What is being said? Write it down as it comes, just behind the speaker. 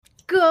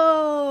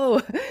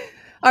go.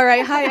 All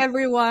right. Hi,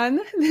 everyone.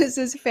 This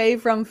is Faye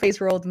from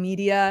Face World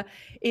Media.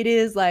 It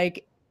is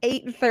like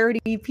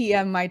 8:30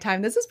 p.m. my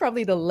time. This is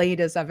probably the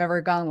latest I've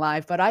ever gone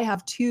live, but I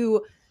have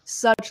two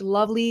such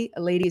lovely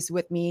ladies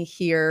with me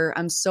here.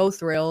 I'm so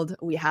thrilled.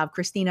 We have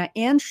Christina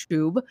and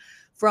Shub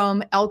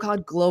from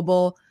Alcott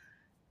Global.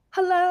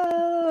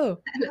 Hello.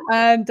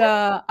 And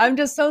I'm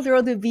just so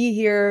thrilled to be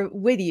here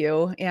with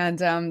you.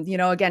 And,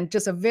 again,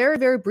 just a very,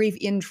 very brief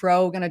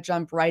intro. Going to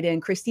jump right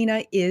in.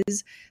 Christina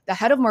is the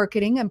head of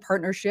marketing and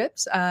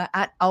partnerships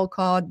at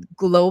Alcott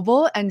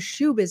Global, and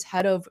Shub is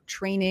head of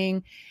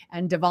training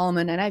and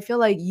development. And I feel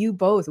like you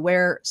both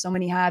wear so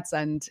many hats,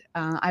 and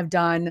I've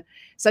done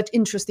such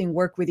interesting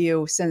work with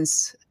you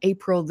since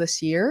April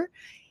this year.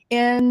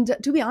 And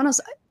to be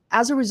honest,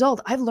 as a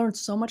result, I've learned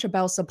so much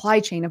about supply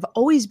chain. I've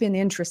always been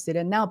interested.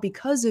 And now,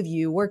 because of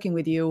you, working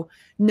with you,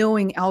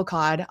 knowing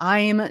Alcott,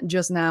 I'm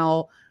just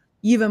now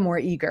even more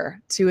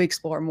eager to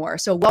explore more.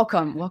 So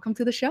welcome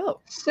to the show.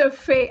 So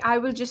Faye, I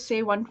will just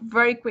say one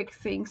very quick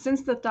thing.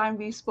 Since the time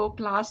we spoke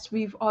last,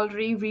 we've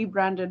already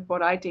rebranded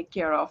what I take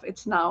care of.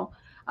 It's now,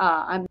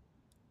 I'm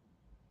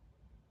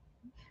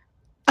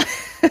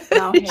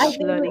now head of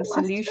learning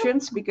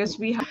solutions because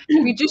we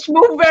just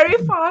move very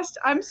fast.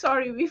 I'm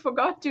sorry, we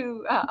forgot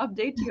to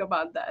update you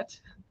about that.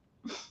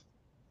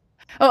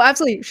 Oh,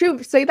 absolutely.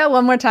 Shub, say that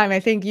one more time. I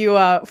think you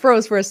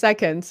froze for a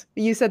second.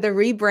 You said the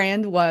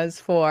rebrand was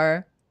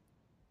for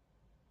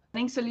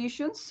Learning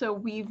solutions. So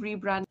we've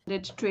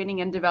rebranded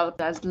training and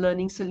developed as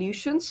learning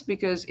solutions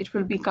because it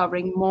will be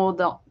covering more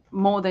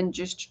than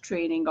just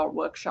training or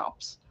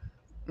workshops.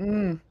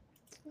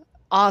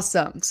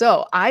 Awesome.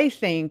 So I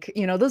think,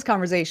 this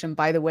conversation,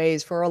 by the way,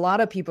 is for a lot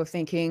of people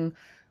thinking,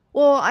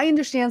 well, I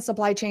understand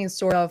supply chain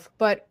sort of,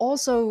 but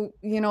also,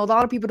 a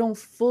lot of people don't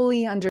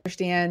fully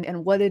understand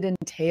and what it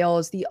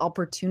entails, the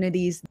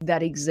opportunities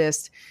that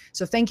exist.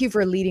 So thank you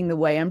for leading the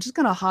way. I'm just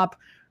going to hop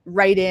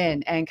right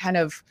in and kind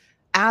of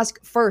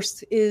ask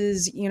first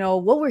is,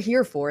 what we're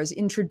here for is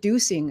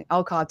introducing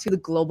Alcott to the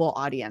global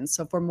audience.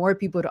 So for more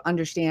people to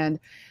understand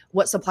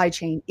what supply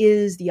chain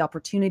is, the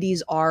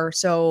opportunities are.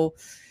 So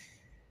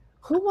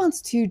who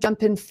wants to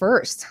jump in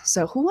first?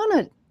 So who want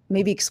to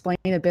maybe explain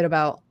a bit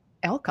about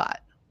Alcott?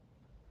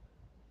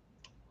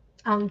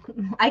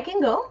 I can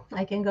go.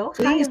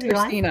 Please, Hi,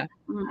 everyone.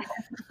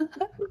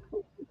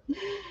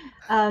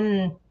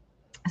 Christina.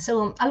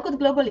 So Alcott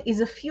Global is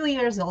a few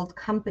years old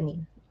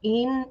company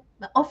in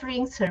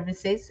offering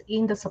services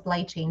in the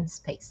supply chain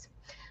space.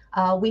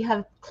 We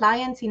have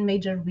clients in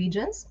major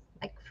regions,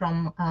 like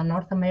from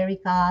North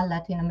America,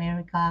 Latin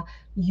America,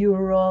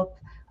 Europe,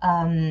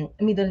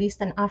 Middle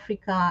East and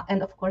Africa,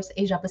 and of course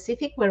Asia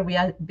Pacific, where we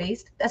are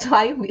based. That's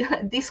why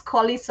this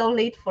call is so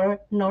late for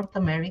North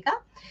America.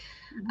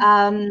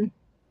 Our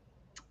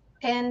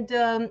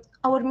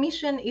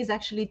mission is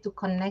actually to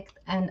connect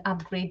and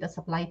upgrade the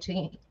supply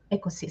chain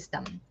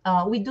ecosystem.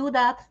 We do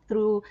that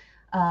through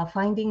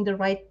finding the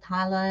right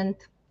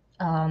talent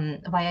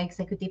via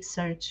executive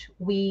search.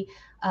 We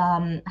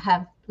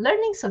have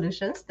learning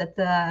solutions that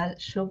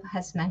Shub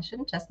has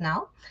mentioned just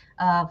now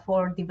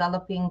for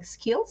developing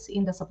skills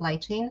in the supply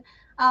chain.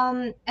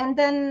 And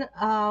then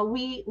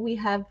we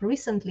have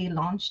recently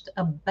launched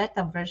a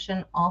beta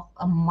version of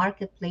a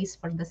marketplace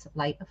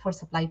for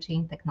supply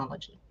chain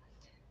technology.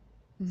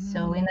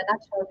 So in a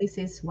nutshell, this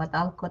is what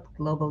Alcott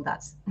Global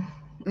does.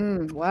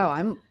 Wow,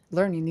 I'm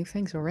learning new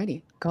things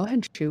already. Go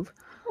ahead, Shub.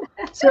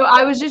 So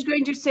I was just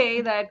going to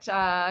say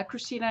that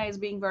Christina is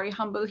being very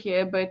humble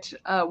here, but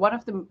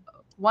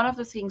one of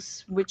the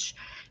things which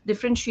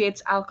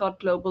differentiates Alcott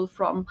Global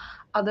from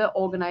other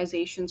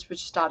organizations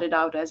which started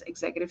out as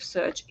executive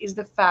search is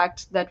the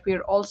fact that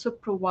we're also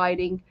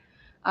providing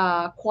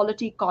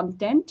quality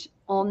content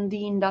on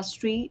the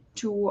industry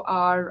to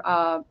our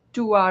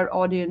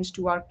audience,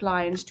 to our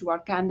clients, to our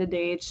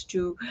candidates,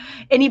 to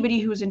anybody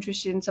who's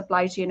interested in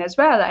supply chain as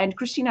well. And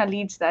Christina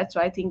leads that,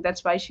 so I think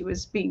that's why she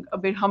was being a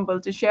bit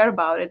humble to share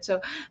about it. So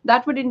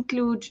that would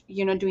include,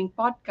 doing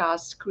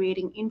podcasts,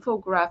 creating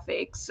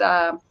infographics,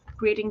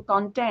 creating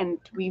content.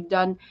 We've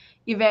done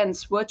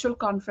events, virtual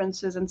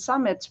conferences, and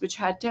summits, which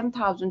had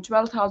 10,000,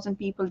 12,000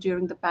 people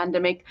during the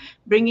pandemic,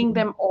 bringing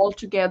them all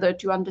together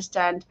to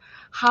understand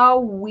how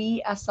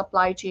we as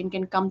supply chain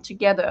can come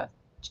together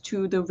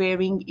to the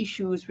varying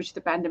issues which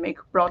the pandemic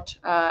brought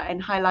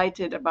and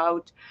highlighted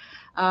about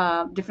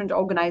different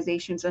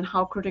organizations and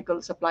how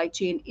critical supply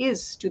chain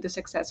is to the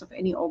success of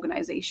any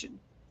organization.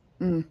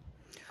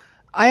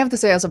 I have to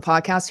say, as a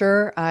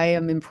podcaster, I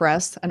am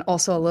impressed and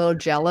also a little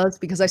jealous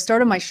because I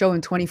started my show in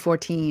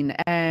 2014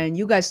 and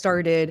you guys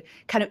started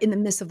kind of in the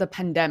midst of the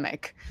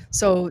pandemic.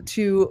 So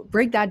to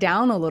break that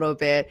down a little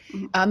bit,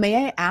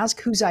 may I ask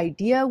whose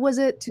idea was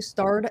it to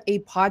start a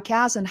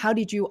podcast and how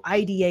did you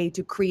ideate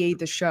to create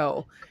the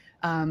show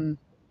a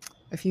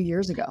few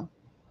years ago?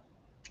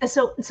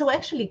 So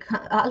actually,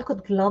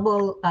 Alcott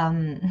Global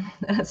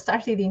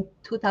started in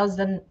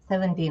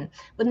 2017,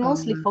 but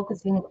mostly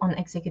focusing on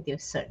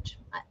executive search.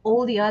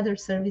 All the other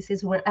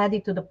services were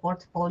added to the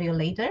portfolio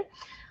later.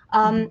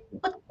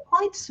 But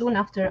quite soon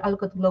after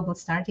Alcott Global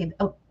started,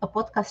 a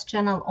podcast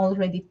channel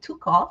already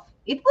took off.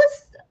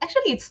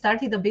 It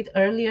started a bit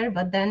earlier,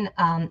 but then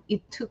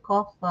it took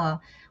off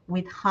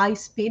with high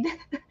speed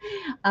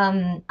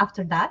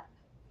after that.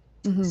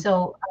 Mhm.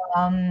 So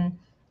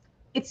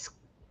it's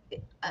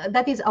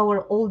that is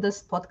our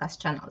oldest podcast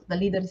channel, the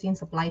Leaders in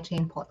Supply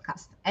Chain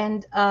podcast.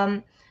 And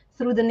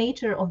through the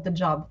nature of the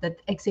job that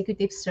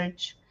executive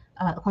search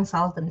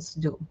consultants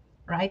do,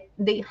 right?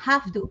 They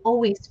have to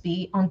always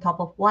be on top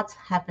of what's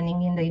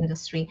happening in the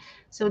industry.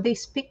 So they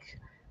speak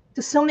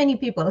to so many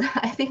people.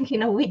 I think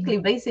in a weekly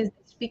basis,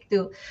 they speak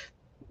to,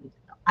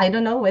 I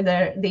don't know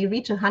whether they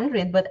reach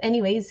 100, but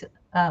anyways,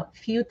 a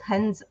few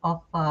tens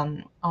of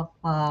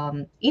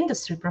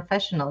industry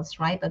professionals,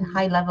 right, at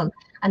high level,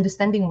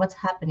 understanding what's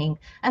happening.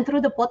 And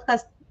through the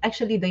podcast,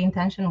 actually, the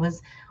intention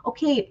was,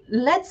 okay,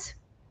 let's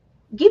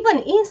give an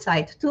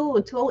insight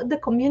to the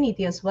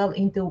community as well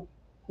into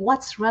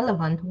what's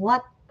relevant,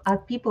 what are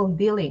people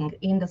dealing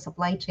in the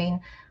supply chain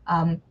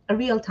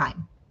real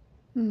time.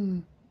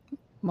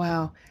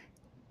 Wow.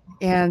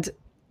 And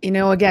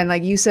again,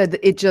 like you said,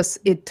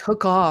 it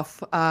took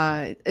off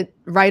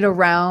right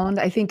around,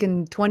 I think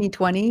in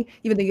 2020,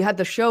 even though you had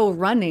the show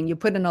running, you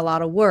put in a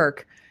lot of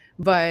work,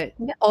 but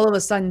all of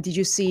a sudden, did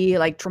you see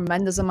like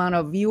tremendous amount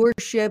of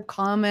viewership,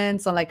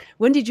 comments, and like,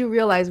 when did you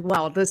realize,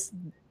 wow, this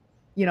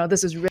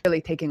is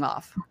really taking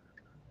off?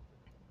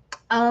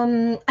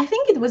 I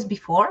think it was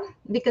before,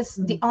 because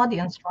the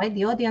audience, right?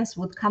 The audience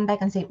would come back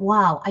and say,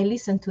 wow, I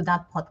listened to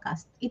that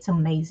podcast. It's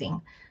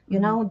amazing.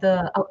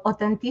 The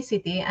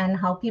authenticity and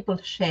how people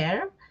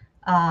share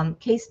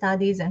case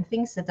studies and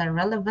things that are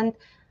relevant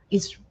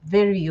is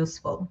very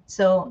useful.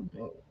 So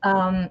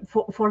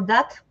for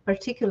that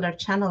particular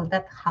channel,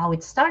 that's how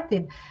it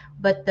started.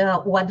 But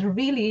what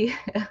really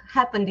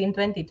happened in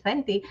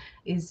 2020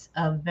 is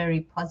a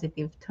very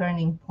positive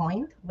turning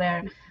point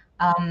where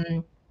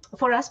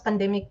for us,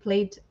 pandemic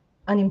played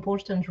an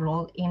important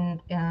role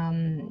in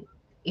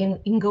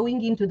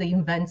going into the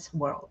events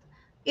world.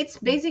 It's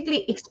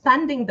basically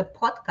expanding the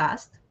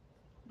podcast,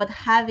 but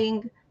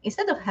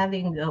instead of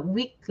having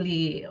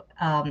weekly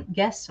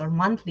guests or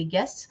monthly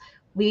guests,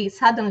 we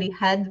suddenly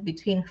had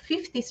between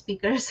 50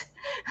 speakers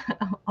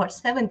or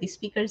 70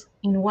 speakers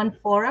in one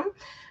forum.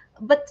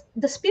 But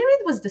the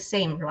spirit was the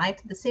same,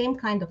 right? The same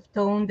kind of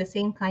tone, the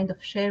same kind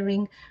of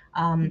sharing,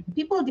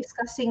 people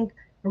discussing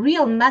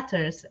real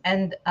matters.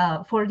 And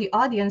for the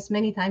audience,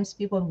 many times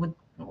people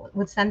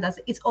would send us,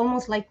 it's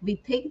almost like we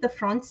take the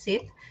front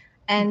seat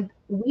and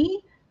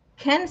we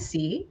can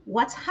see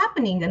what's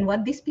happening and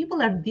what these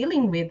people are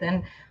dealing with,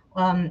 and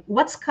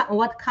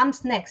what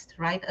comes next,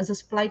 right? As a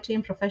supply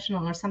chain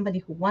professional or somebody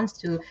who wants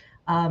to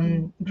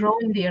grow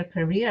in their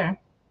career,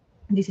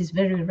 this is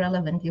very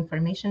relevant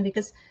information,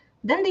 because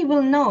then they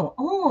will know,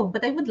 oh,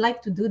 but I would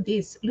like to do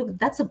this. Look,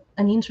 that's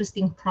an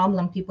interesting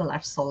problem people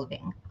are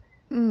solving.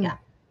 Yeah.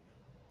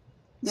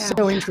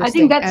 So interesting. I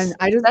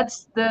think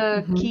that's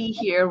the Mhm. key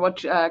here,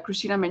 what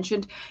Christina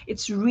mentioned.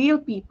 It's real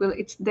people,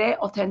 it's their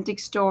authentic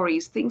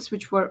stories, things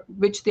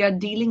which they are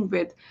dealing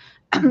with.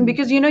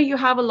 Because you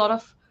have a lot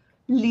of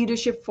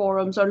leadership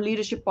forums or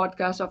leadership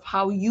podcasts of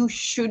how you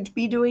should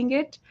be doing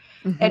it,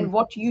 and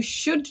what you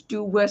should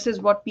do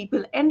versus what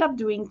people end up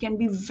doing can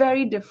be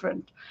very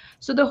different.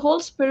 So the whole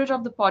spirit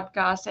of the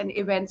podcast and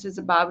events is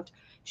about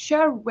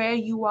share where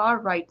you are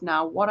right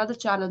now, what are the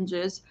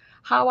challenges,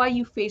 how are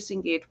you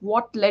facing it,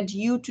 what led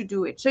you to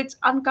do it. So it's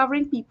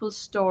uncovering people's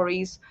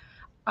stories,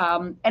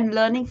 and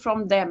learning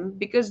from them,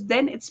 because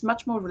then it's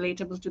much more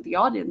relatable to the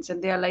audience,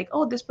 and they're like,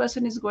 oh, this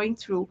person is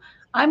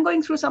I'm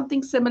going through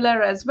something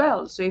similar as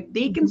well, so if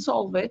they can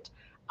solve it,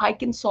 I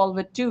can solve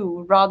it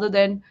too, rather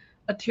than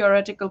a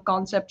theoretical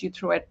concept you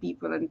throw at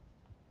people and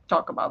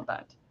talk about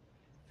that.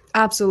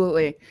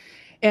 Absolutely.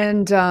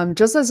 And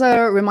just as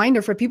a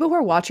reminder for people who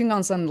are watching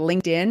us on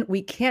LinkedIn,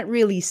 we can't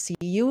really see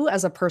you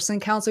as a person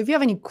count. So if you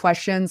have any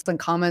questions and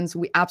comments,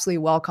 we absolutely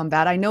welcome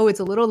that. I know it's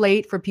a little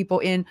late for people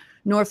in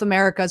North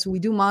America, so we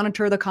do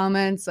monitor the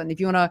comments. And if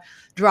you want to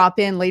drop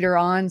in later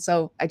on,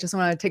 so I just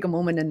want to take a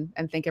moment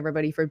and thank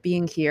everybody for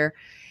being here.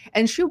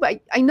 And Shub,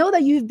 I know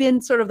that you've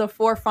been sort of the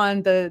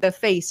forefront, the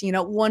face,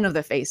 one of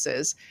the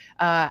faces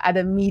at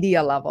a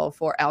media level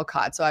for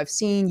Alcott. So I've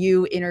seen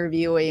you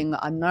interviewing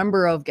a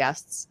number of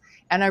guests.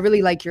 And I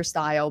really like your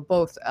style,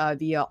 both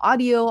via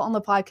audio on the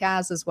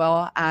podcast as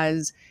well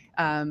as,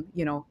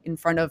 in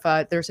front of,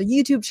 there's a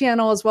YouTube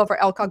channel as well for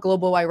Alcott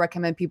Global. I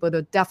recommend people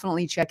to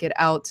definitely check it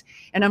out.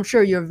 And I'm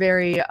sure you're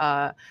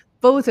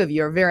both of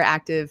you are very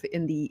active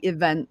in the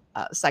event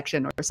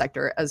section or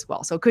sector as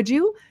well. So could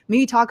you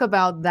maybe talk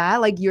about that,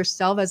 like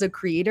yourself as a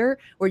creator?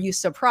 Were you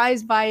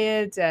surprised by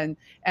it?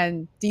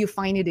 And do you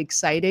find it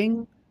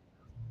exciting?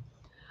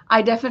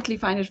 I definitely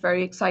find it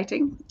very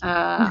exciting.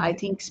 I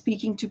think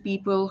speaking to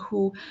people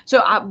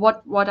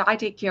what I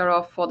take care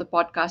of for the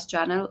podcast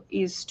channel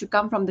is to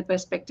come from the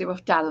perspective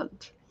of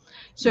talent.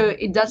 So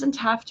it doesn't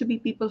have to be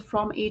people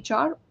from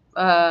HR.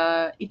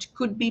 It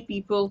could be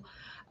people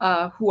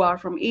who are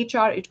from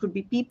HR. It could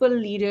be people,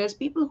 leaders,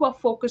 people who are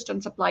focused on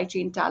supply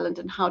chain talent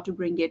and how to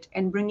bring it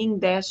and bringing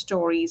their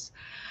stories.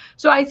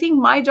 So I think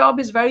my job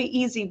is very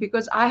easy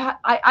because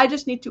I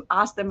just need to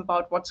ask them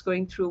about what's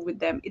going through with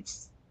them.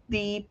 It's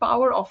the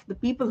power of the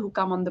people who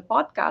come on the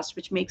podcast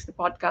which makes the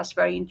podcast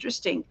very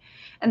interesting,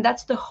 and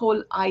that's the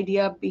whole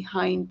idea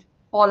behind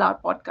all our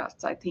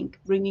podcasts. I think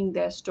bringing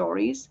their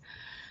stories.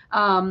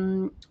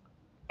 um,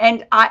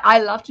 and I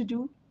love to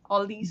do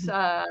all these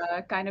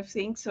kind of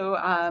things. So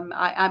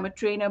I'm a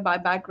trainer by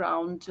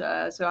background,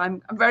 so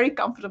I'm very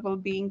comfortable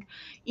being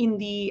in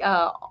the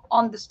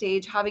on the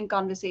stage, having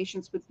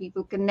conversations with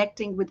people,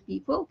 connecting with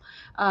people.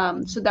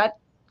 So that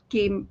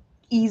came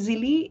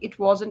easily. It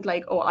wasn't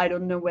like, oh, I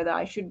don't know whether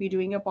I should be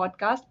doing a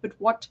podcast. But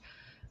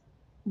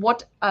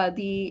what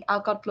the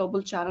Alcott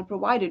Global channel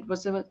provided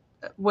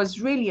was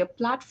really a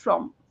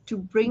platform to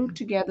bring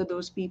together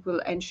those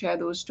people and share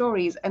those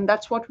stories. And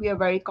that's what we are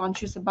very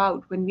conscious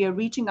about when we are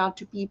reaching out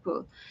to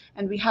people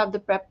and we have the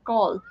prep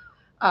call.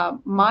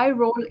 My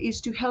role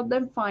is to help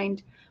them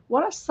find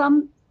what are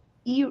some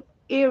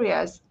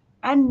areas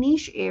and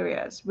niche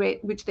areas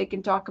which they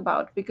can talk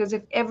about. Because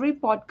if every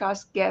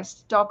podcast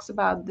guest talks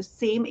about the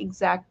same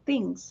exact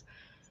things,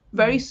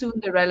 very soon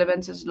the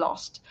relevance is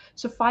lost.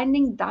 So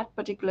finding that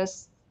particular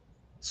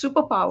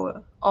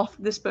superpower of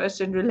this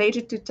person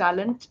related to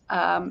talent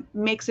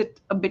makes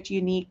it a bit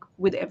unique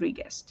with every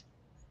guest.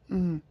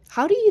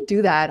 How do you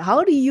do that?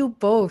 How do you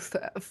both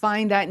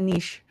find that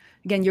niche?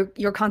 Again,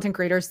 you're content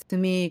creators to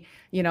me,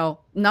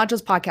 not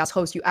just podcast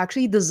hosts, you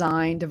actually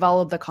design,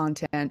 develop the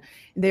content.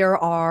 There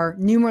are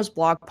numerous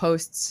blog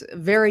posts,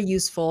 very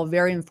useful,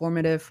 very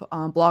informative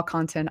blog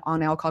content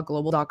on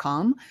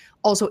alcottglobal.com.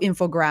 Also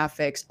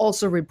infographics,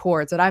 also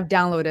reports that I've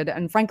downloaded.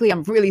 And frankly,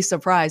 I'm really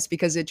surprised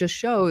because it just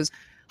shows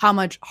how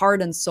much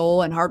heart and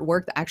soul and hard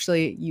work that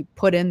actually you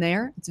put in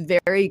there. It's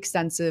very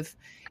extensive.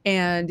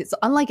 And it's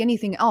unlike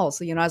anything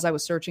else. As I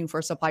was searching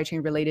for supply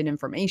chain related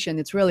information,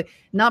 it's really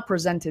not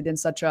presented in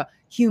such a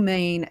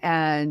humane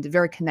and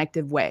very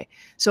connective way.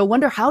 So I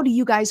wonder, how do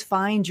you guys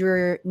find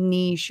your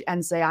niche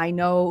and say, I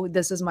know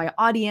this is my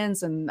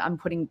audience and I'm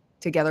putting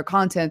together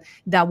content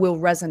that will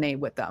resonate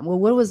with them? Well,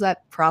 what was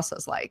that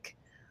process like?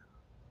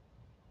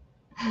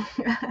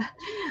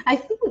 I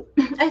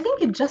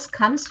think it just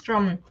comes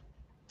from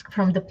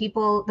the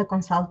people the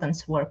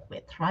consultants work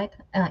with, right?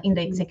 In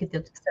the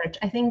executive search,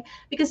 I think,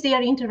 because they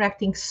are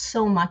interacting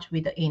so much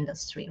with the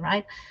industry,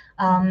 right?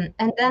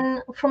 And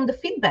then from the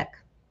feedback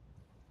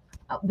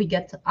we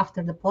get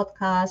after the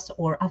podcast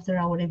or after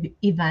our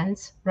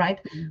events, right?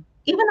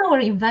 Even our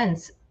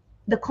events,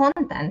 the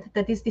content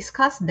that is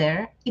discussed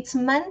there, it's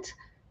meant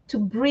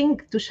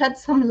to shed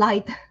some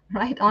light,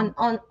 right,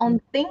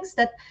 on things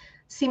that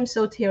seem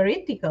so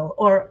theoretical,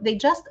 or they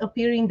just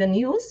appear in the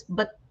news,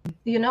 but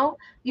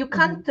you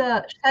can't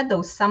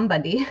shadow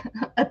somebody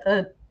at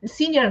a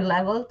senior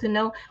level to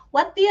know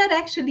what they are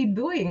actually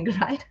doing,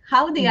 right?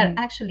 How they are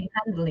actually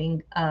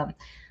handling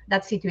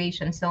that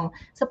situation. So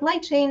supply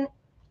chain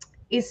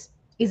is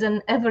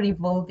an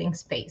ever-evolving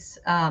space.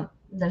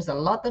 There's a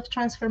lot of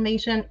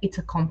transformation. It's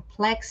a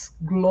complex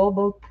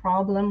global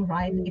problem,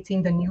 right? It's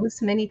in the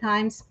news many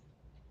times,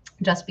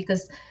 just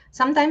because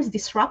sometimes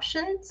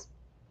disruptions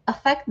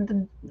affect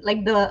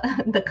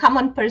the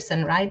common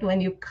person, right?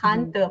 When you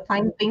can't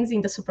find things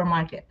in the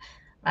supermarket,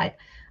 right,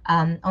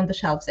 on the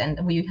shelves,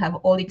 and we have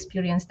all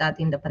experienced that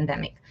in the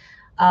pandemic.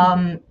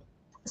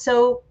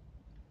 So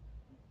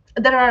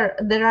there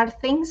are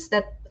things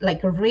that,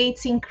 like,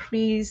 rates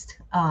increased,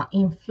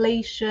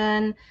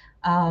 inflation,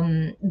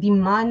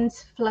 demand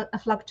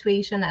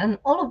fluctuation, and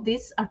all of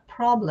these are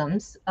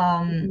problems.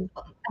 And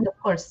of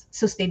course,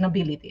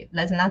 sustainability.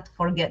 Let's not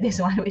forget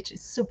this one, which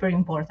is super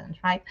important,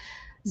 right?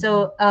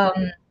 So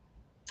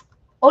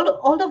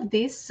all of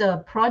these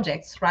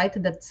projects, right,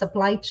 that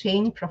supply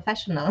chain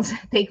professionals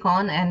take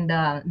on and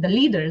the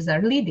leaders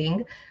are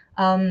leading,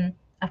 are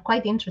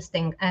quite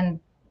interesting, and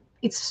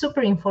it's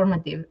super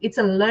informative. It's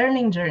a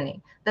learning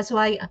journey. That's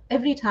why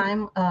every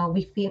time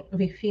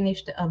we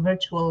finished a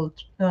virtual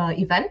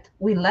event,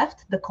 we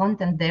left the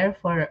content there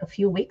for a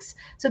few weeks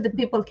so that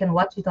people can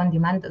watch it on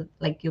demand,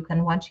 like you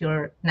can watch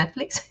your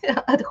Netflix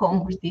at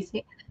home or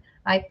DC,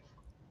 right?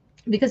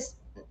 Because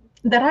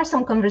there are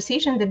some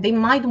conversations that they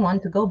might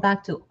want to go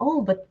back to.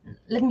 Oh, but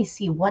let me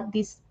see what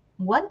did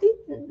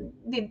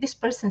this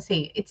person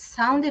say? It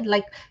sounded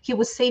like he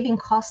was saving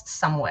costs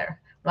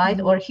somewhere, right?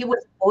 Or he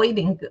was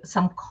avoiding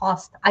some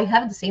cost. I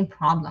have the same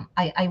problem.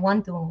 I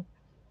want to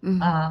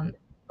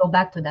go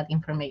back to that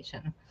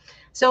information.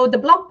 So the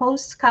blog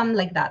posts come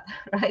like that,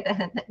 right?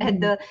 And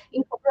the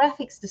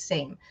infographics the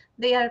same.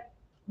 They are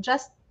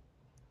just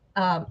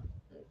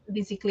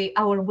basically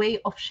our way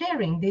of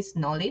sharing this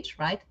knowledge,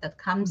 right? That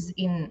comes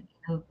in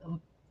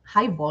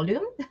high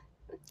volume,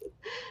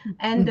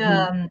 and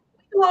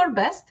do our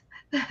best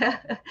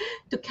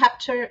to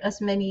capture as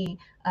many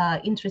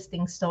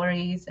interesting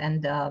stories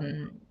and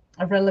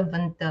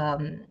relevant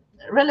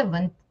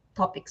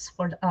topics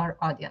for our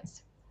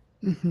audience.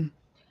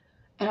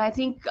 And I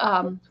think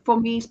for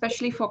me,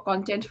 especially for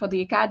content for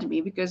the academy,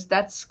 because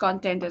that's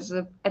content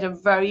at a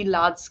very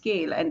large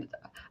scale. And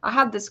I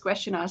had this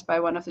question asked by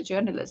one of the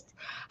journalists: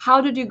 how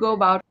did you go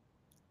about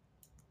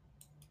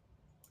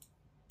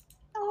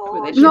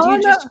with it? Did No, you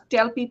no. just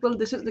tell people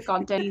this is the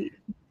content?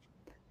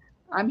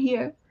 I'm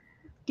here.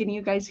 Can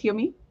you guys hear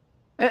me?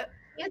 Yes,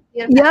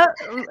 yes. Yeah.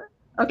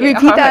 Okay,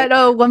 Repeat all right.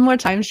 that one more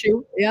time,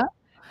 Shu. Yeah.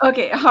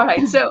 Okay, all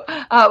right. So,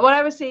 what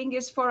I was saying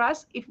is for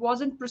us, it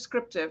wasn't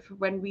prescriptive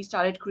when we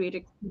started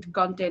creating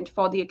content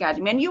for the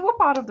academy. And you were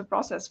part of the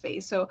process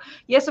phase. So,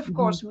 yes, of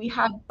course, we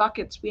had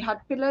buckets, we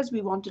had pillars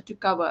we wanted to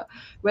cover,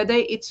 whether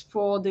it's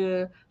for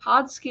the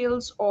hard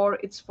skills or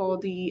it's for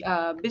the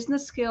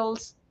business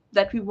skills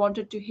that we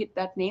wanted to hit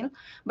that nail.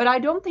 But I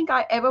don't think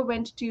I ever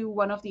went to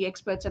one of the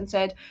experts and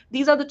said,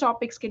 these are the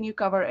topics, can you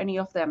cover any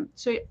of them?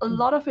 So, a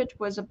lot of it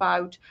was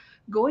about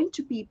going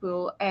to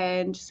people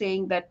and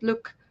saying that,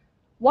 look,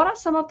 what are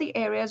some of the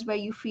areas where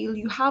you feel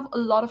you have a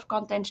lot of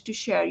content to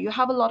share, you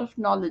have a lot of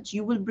knowledge,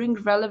 you will bring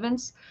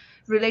relevance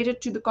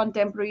related to the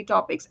contemporary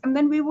topics? And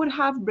then we would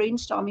have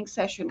brainstorming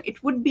session.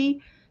 It would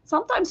be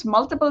sometimes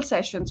multiple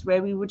sessions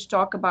where we would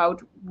talk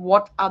about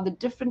what are the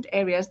different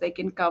areas they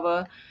can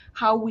cover,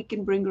 how we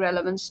can bring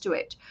relevance to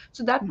it.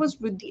 So that was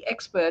with the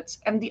experts.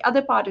 And the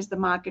other part is the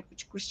market,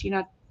 which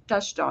Christina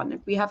touched on.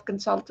 We have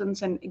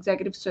consultants and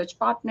executive search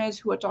partners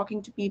who are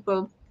talking to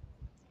people.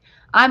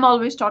 I'm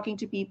always talking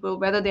to people,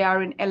 whether they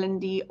are in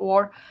L&D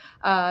or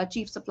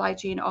chief supply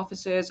chain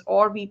officers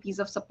or VPs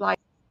of supply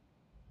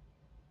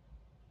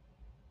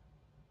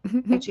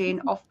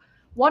chain, of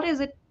what is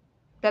it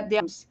that they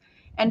are.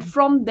 And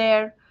from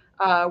there,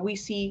 we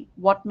see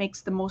what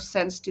makes the most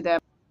sense to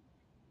them,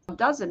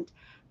 doesn't.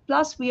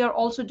 Plus, we are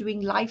also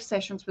doing live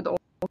sessions with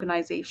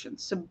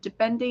organizations. So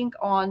depending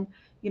on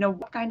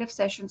what kind of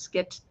sessions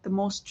get the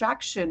most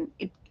traction,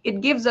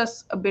 it gives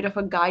us a bit of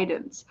a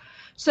guidance.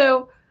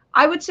 So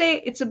I would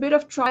say it's a bit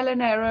of trial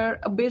and error,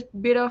 a bit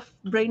of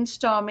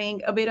brainstorming,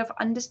 a bit of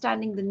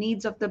understanding the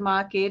needs of the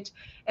market,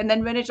 and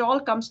then when it all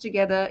comes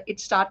together, it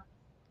starts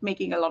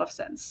making a lot of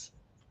sense.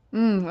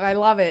 I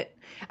love it.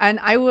 And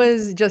I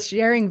was just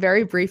sharing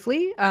very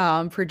briefly,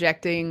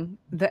 projecting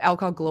the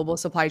Alcohol Global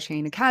Supply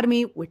Chain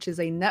Academy, which is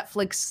a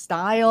Netflix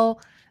style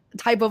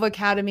type of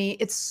academy.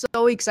 It's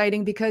so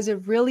exciting because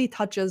it really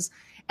touches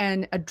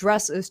and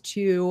addresses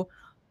to,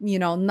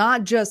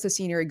 not just the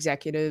senior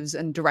executives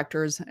and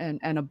directors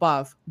and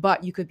above,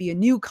 but you could be a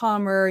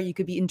newcomer, you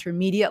could be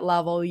intermediate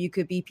level, you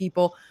could be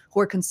people who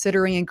are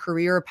considering a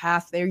career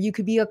path there, you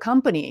could be a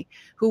company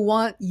who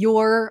want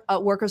your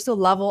workers to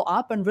level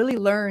up and really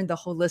learn the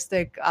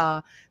holistic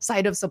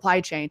side of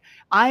supply chain.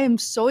 I am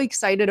so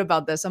excited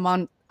about this.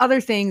 Among other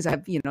things,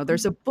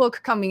 there's a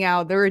book coming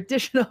out, there are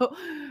additional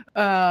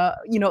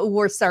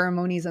award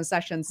ceremonies and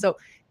sessions. So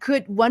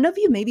could one of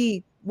you,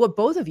 maybe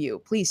both of you,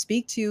 please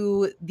speak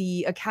to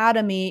the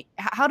academy?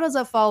 How does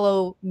that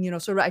follow,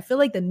 sort of, I feel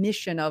like the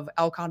mission of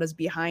Alcon is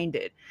behind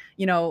it.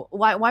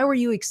 Why were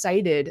you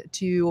excited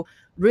to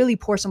really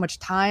pour so much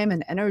time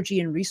and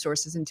energy and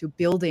resources into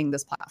building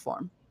this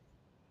platform?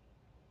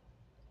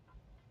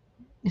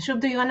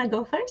 Shub, do you want to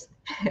go first?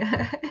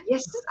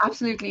 Yes,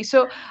 absolutely.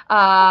 So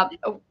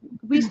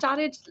we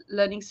started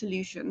Learning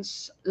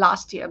Solutions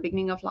last year,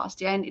 beginning of last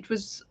year, and it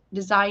was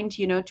designed,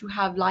 to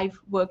have live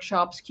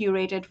workshops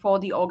curated for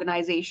the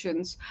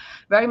organizations,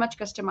 very much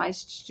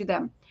customized to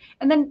them.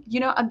 And then,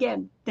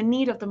 again, the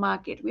need of the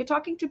market. We're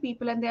talking to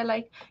people and they're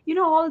like,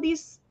 all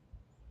these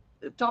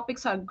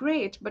topics are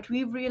great, but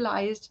we've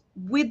realized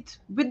with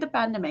the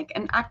pandemic,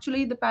 and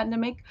actually the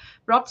pandemic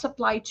brought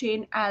supply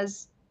chain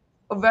as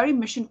a very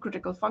mission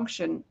critical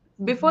function.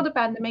 Before the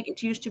pandemic,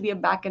 it used to be a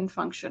back end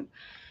function.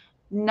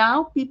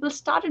 Now people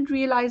started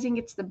realizing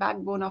it's the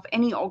backbone of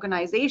any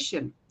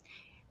organization,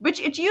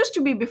 which it used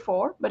to be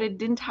before, but it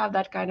didn't have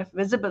that kind of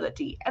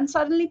visibility. And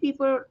suddenly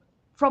people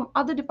from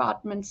other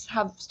departments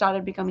have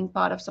started becoming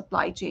part of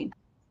supply chain.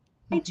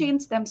 Supply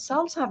chains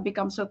themselves have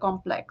become so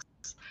complex.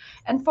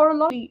 And for a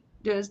lot of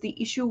leaders,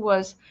 the issue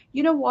was,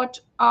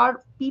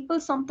 our people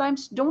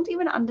sometimes don't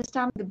even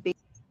understand the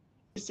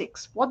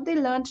basics. What they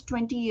learned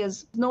 20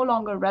 years is no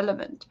longer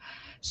relevant.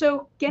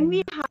 So can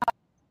we have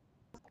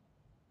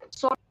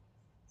sort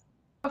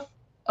of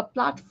a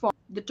platform,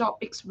 the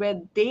topics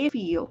where they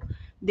feel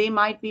they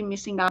might be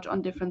missing out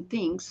on different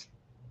things,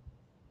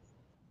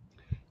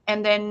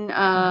 and then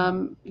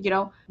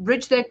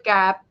bridge that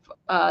gap,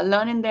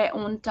 learn in their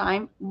own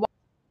time,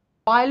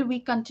 while we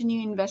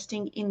continue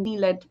investing in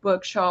led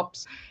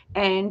workshops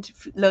and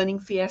learning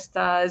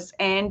fiestas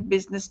and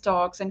business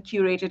talks and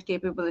curated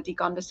capability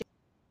conversations.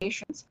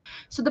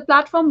 So the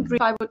platform,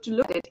 if I were to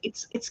look at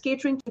it, it's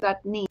catering to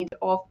that need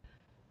of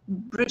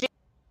bridging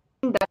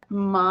that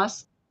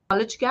mass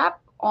knowledge gap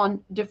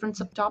on different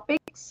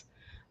subtopics,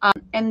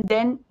 and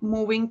then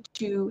moving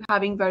to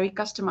having very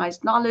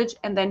customized knowledge.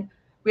 And then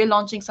we're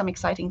launching some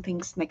exciting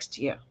things next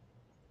year.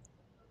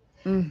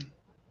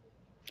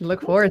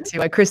 Look forward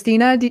to it.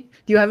 Christina, do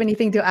you have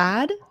anything to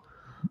add?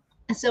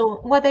 So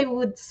what I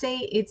would say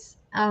is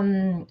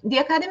the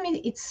academy,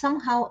 it's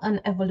somehow an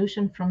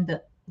evolution from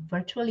the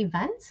virtual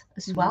events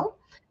as well.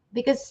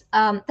 because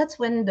that's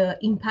when the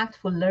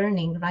impactful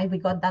learning, right? We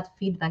got that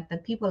feedback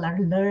that people are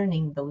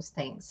learning those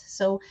things.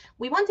 So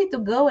we wanted to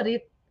go a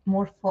bit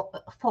more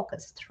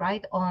focused,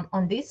 right,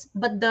 on this.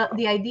 But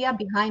the idea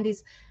behind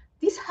this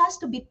has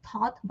to be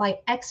taught by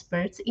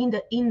experts in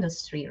the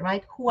industry,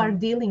 right, who are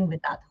dealing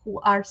with that, who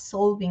are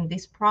solving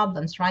these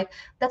problems, right?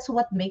 That's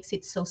what makes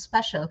it so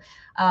special.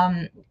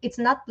 It's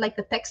not like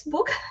a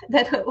textbook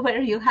that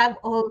where you have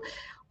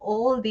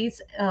all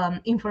this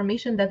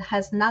information that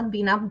has not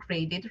been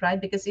upgraded, right?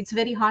 Because it's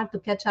very hard to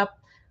catch up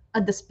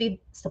at the speed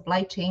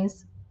supply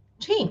chains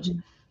change.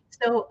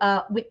 So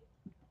with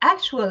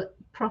actual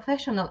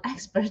professional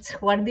experts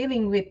who are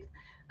dealing with,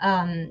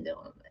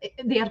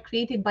 they are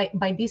created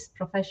by these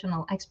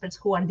professional experts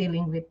who are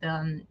dealing with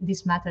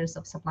these matters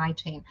of supply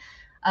chain.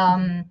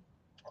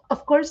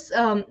 Of course,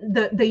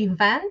 the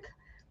event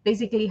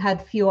basically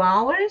had few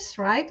hours,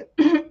 right?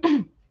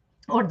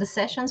 Or the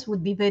sessions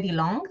would be very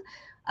long.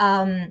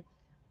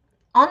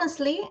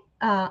 Honestly,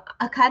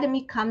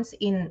 Academy comes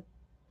in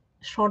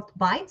short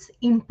bites,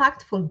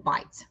 impactful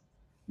bites.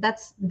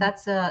 That's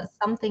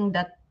something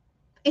that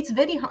it's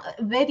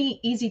very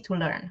easy to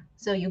learn.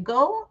 So you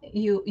go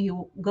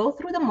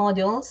through the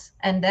modules,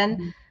 and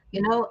then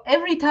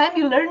every time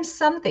you learn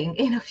something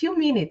in a few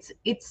minutes.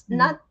 It's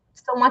not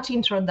so much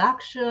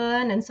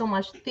introduction and so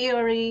much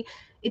theory.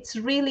 It's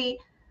really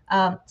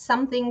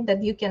something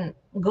that you can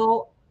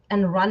go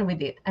and run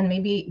with it, and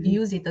maybe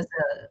use it as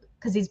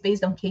because it's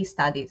based on case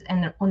studies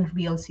and on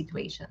real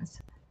situations.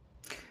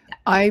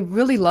 I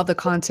really love the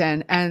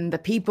content and the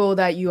people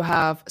that you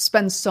have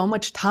spent so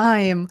much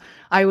time,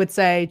 I would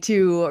say,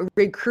 to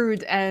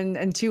recruit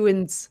and to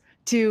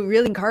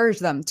really encourage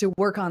them to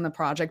work on the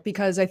project,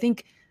 because I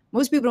think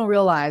most people don't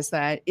realize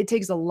that it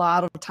takes a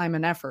lot of time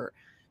and effort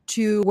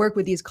to work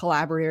with these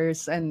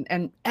collaborators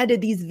and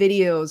edit these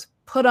videos,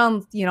 put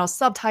on,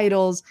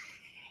 subtitles.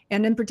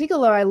 And in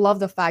particular, I love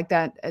the fact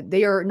that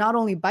they are not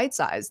only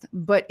bite-sized,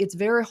 but it's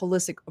very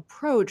holistic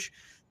approach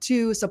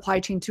to supply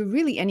chain, to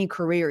really any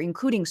career,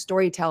 including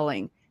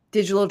storytelling,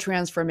 digital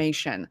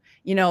transformation,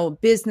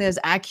 business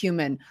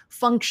acumen,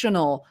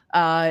 functional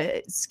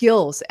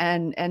skills,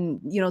 and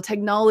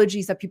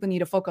technologies that people need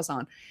to focus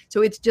on.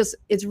 So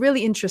it's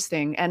really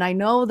interesting. And I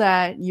know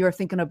that you're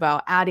thinking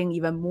about adding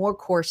even more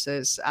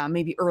courses,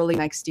 maybe early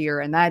next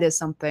year, and that is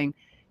something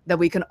that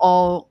we can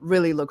all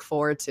really look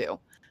forward to.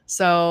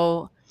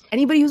 So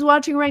anybody who's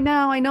watching right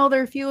now, I know there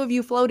are a few of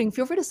you floating.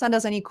 Feel free to send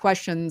us any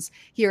questions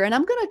here, and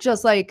I'm gonna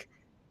just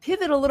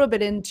pivot a little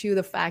bit into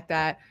the fact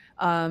that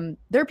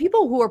there are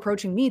people who are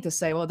approaching me to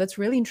say, well, that's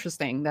really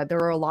interesting that there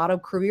are a lot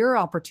of career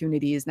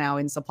opportunities now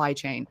in supply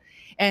chain,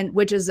 and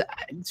which is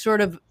sort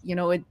of,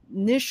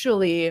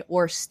 initially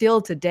or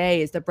still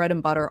today is the bread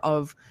and butter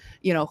of,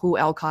 who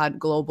Alcott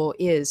Global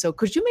is. So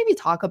could you maybe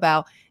talk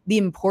about the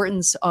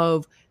importance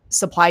of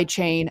supply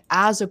chain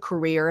as a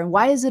career, and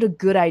why is it a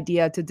good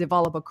idea to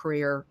develop a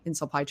career in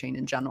supply chain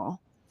in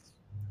general?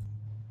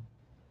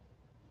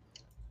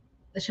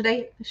 Should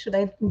I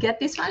get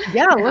this one?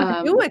 Yeah,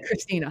 let's do it,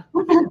 Christina.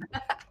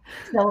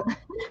 So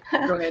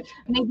Go ahead.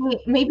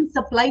 maybe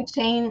supply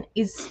chain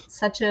is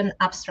such an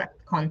abstract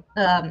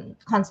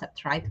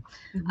concept, right?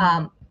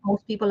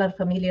 Most people are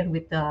familiar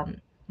with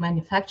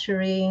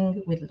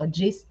manufacturing, with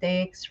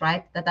logistics,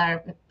 right? That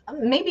are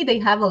maybe they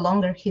have a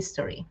longer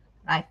history,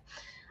 right?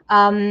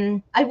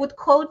 I would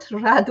quote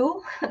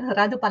Radu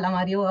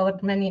Palamario, our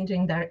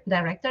managing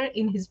director,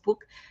 in his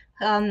book.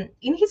 In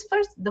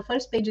the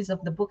first pages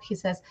of the book, he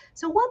says,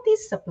 so what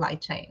is supply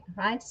chain,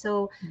 right?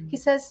 So he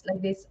says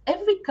like this: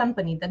 every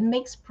company that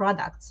makes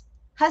products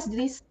has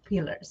these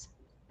pillars: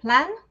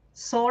 plan,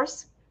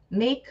 source,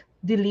 make,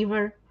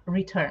 deliver,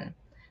 return.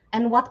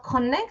 And what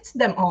connects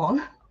them all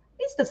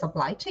is the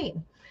supply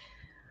chain.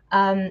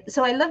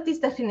 So I love this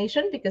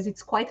definition because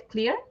it's quite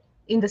clear.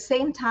 In the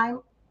same time,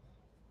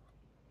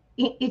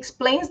 it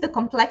explains the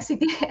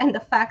complexity and the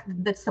fact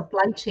that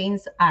supply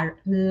chains are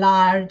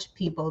large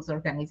people's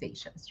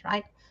organizations,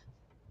 right?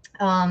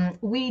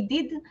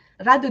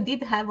 Radu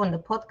did have on the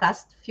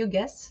podcast few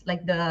guests,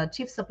 like the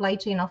Chief Supply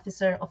Chain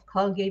Officer of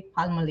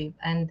Colgate-Palmolive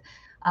and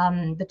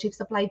the Chief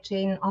Supply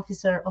Chain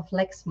Officer of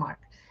Lexmark.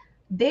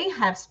 They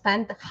have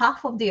spent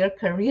half of their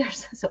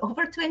careers, so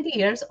over 20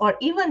 years, or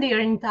even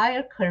their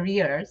entire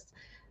careers,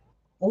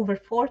 over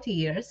 40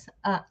 years,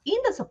 in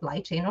the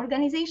supply chain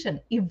organization,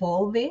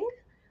 evolving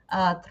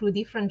through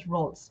different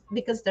roles,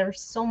 because there's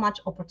so much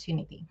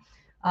opportunity.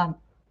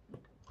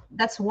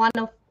 That's one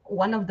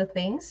of the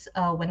things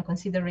when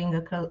considering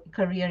a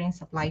career in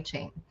supply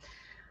chain.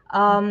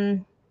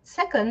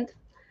 Second,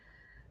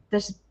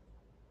 there's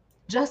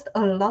just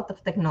a lot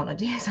of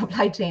technology in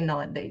supply chain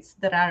nowadays.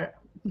 There are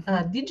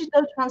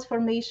digital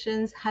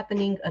transformations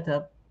happening at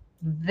a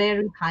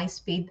very high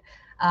speed.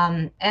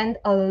 And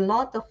a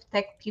lot of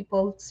tech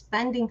people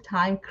spending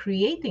time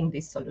creating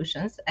these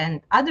solutions,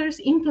 and others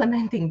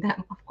implementing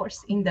them, of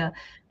course, in the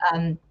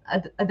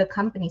at the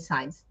company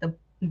sides,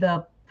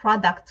 the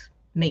product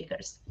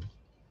makers.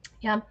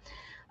 Yeah.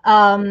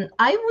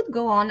 I would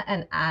go on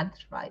and add,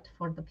 right,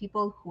 for the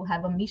people who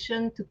have a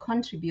mission to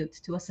contribute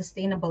to a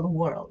sustainable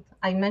world.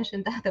 I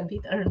mentioned that a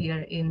bit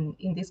earlier in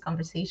this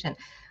conversation.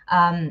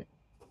 Um,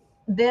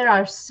 there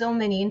are so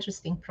many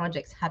interesting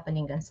projects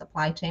happening in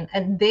supply chain,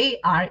 and they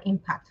are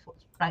impactful,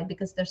 right?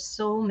 Because there's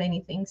so many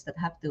things that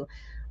have to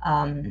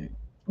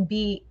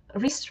be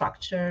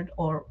restructured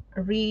or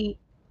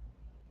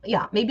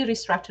maybe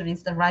restructure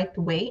is the right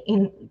way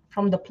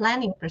from the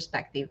planning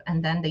perspective,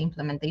 and then the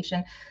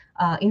implementation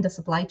in the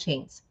supply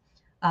chains.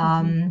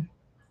 And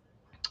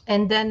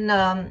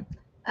then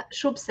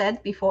Shub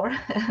said before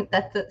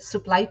that the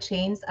supply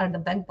chains are the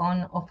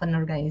backbone of an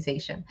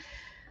organization.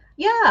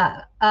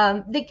 Yeah,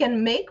 they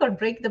can make or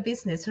break the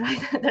business,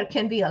 right? There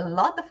can be a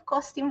lot of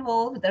cost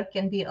involved. There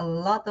can be a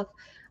lot of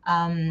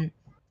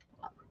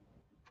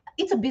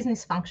it's a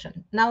business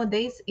function.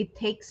 Nowadays, it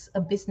takes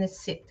a business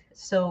sit.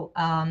 So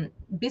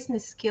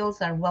business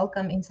skills are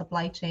welcome in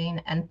supply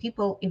chain, and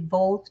people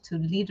evolve to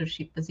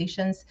leadership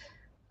positions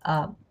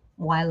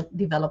while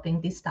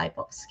developing this type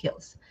of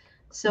skills.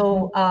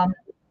 So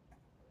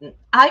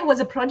I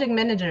was a project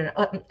manager,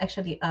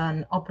 actually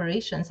an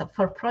operations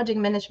for project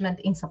management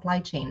in supply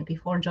chain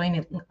before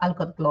joining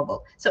Alcott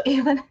Global. So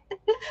even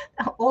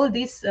all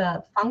these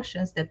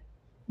functions that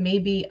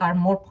maybe are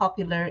more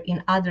popular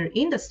in other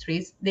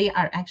industries, they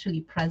are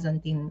actually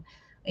present in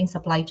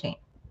supply chain.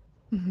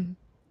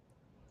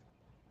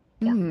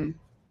 I'm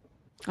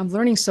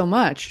learning so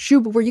much.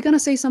 Shub, were you going to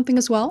say something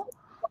as well?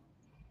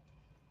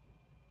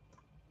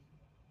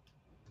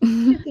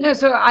 No,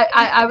 so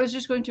I was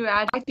just going to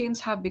add, supply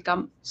chains have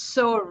become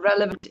so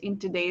relevant in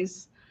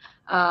today's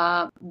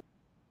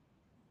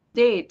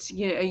date.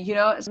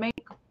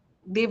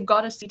 They've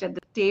got a seat at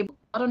the table,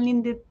 not only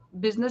in the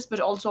business, but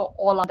also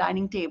all our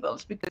dining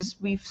tables, because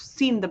we've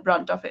seen the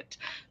brunt of it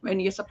when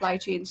your supply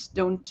chains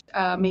don't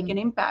make an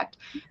impact.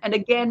 And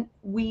again,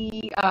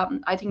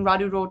 I think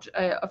Radu wrote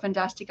a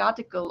fantastic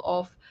article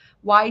of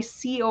why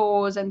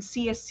COOs and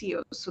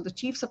CSCOs, so the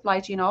chief supply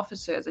chain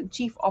officers and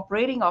chief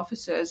operating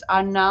officers,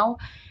 are now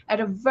at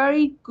a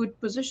very good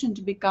position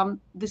to become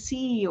the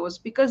CEOs,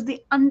 because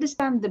they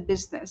understand the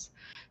business.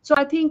 So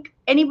I think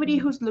anybody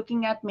who's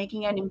looking at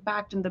making an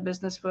impact in the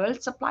business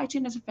world, supply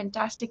chain is a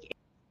fantastic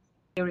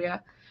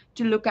area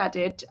to look at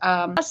it.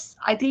 Plus,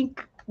 I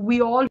think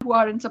we all who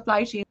are in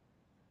supply chain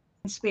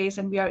space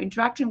and we are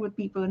interacting with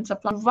people in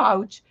supply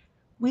vouch,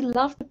 we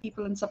love the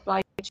people in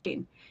supply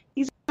chain.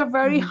 These are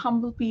very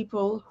humble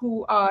people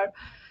who are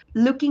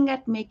looking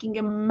at making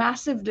a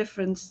massive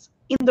difference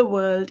in the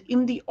world,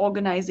 in the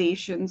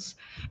organizations,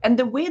 and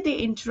the way they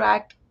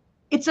interact.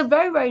 It's a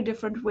very, very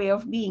different way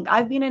of being.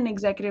 I've been an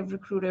executive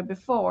recruiter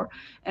before,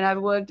 and I've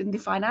worked in the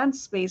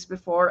finance space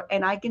before,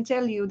 and I can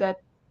tell you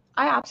that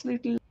I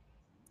absolutely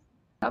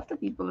love the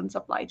people in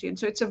supply chain.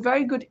 So it's a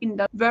very good,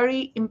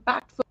 very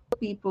impactful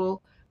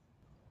people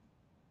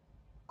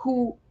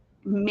who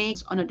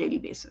makes on a daily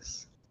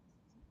basis.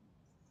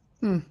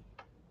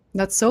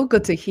 That's so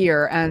good to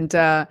hear. And,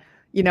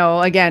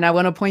 again, I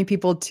want to point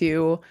people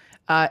to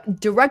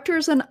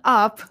directors and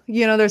up.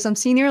 There's some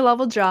senior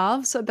level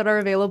jobs that are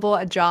available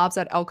at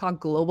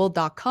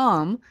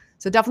jobs@alcottglobal.com.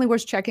 So definitely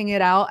worth checking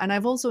it out. And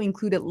I've also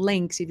included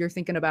links if you're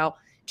thinking about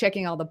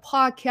checking out the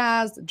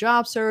podcast, the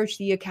job search,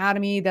 the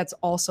academy. That's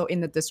also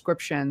in the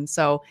description.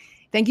 So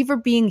thank you for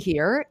being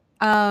here.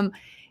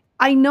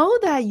 I know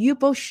that you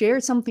both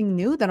shared something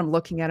new that I'm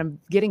looking at. I'm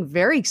getting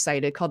very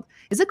excited.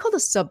 Is it called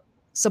a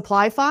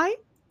Supplyfy?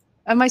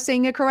 Am I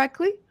saying it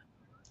correctly?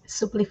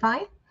 Supplify.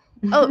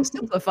 Oh,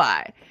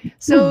 Supplify.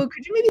 So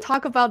could you maybe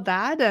talk about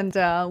that and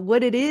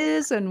what it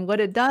is and what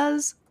it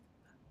does?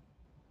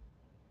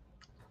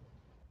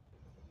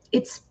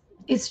 It's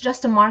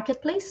just a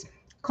marketplace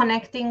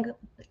connecting.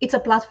 It's a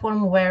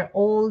platform where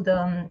all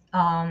the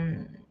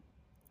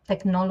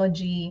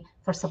technology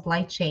for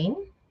supply chain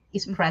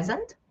is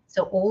present.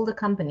 So all the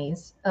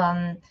companies,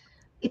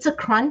 it's a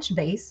crunch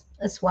base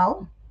as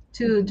well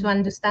to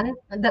understand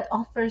that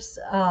offers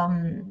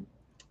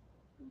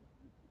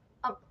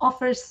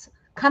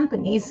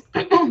companies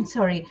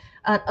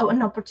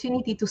an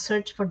opportunity to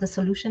search for the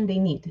solution they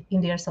need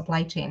in their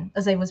supply chain.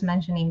 As I was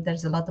mentioning,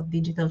 there's a lot of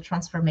digital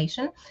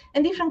transformation,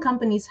 and different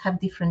companies have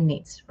different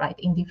needs, right,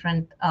 in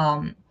different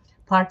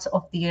parts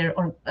of their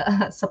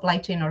supply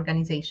chain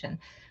organization.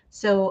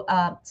 So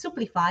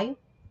Supplify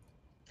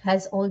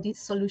has all these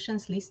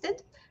solutions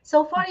listed.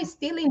 So far, it's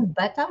still in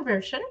beta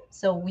version,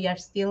 so we are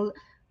still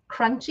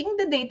crunching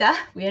the data.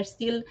 We are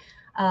still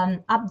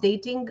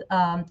updating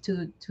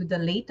to the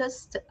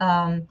latest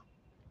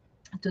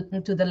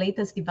to the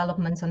latest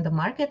developments on the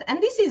market,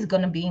 and this is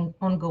going to be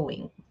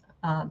ongoing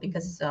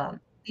because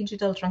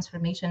digital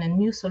transformation and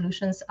new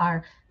solutions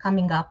are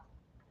coming up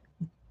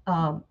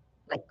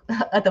like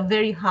at a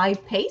very high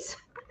pace.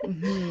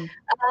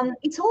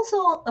 It's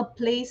also a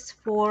place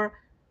for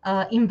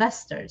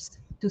investors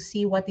to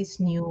see what is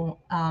new,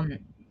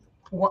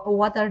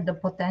 what are the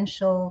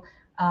potential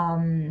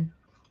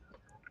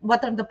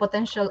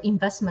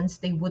investments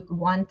they would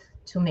want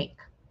to make.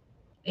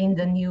 in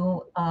the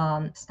new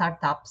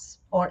startups,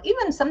 or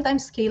even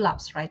sometimes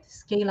scale-ups, right?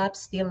 Scale-ups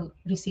still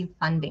receive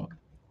funding.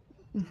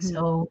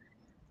 So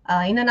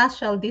in a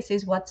nutshell, this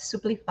is what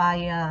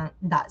Supplify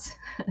does.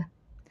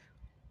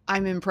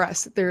 I'm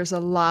impressed. There's a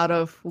lot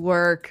of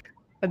work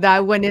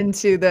that went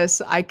into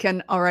this, I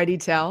can already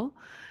tell.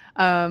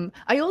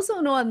 I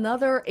also know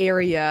another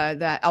area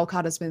that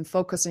Alcott has been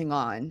focusing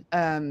on.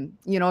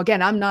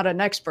 Again, I'm not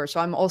an expert, so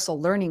I'm also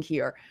learning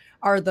here.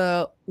 Are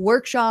the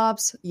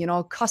workshops,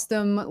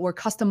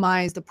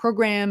 customized the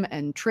program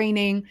and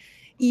training,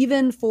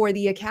 even for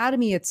the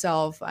academy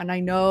itself. And I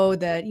know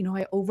that,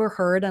 I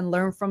overheard and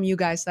learned from you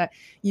guys that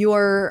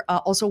you're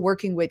also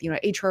working with,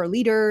 HR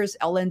leaders,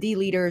 L&D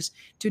leaders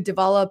to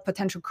develop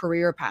potential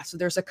career paths. So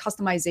there's a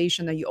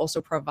customization that you also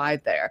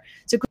provide there.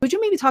 So could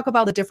you maybe talk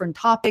about the different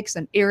topics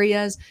and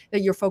areas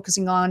that you're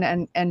focusing on,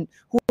 and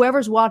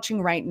whoever's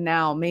watching right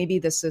now, maybe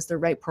this is the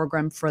right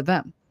program for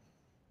them?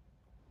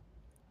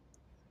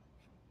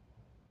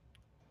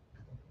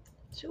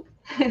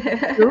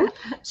 Sure.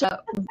 So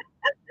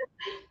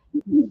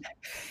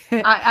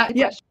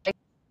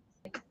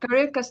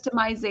career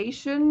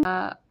customization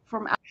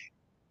from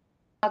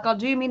Alcott.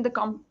 Do you mean the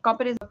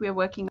companies that we're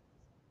working on?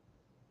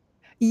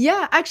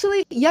 Yeah,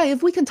 actually, yeah,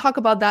 if we can talk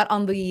about that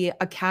on the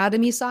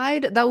academy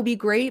side, that would be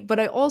great. But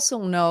I also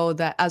know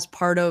that as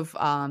part of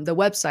the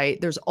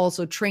website, there's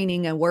also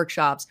training and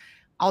workshops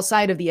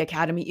outside of the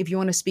academy. If you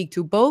want to speak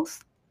to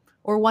both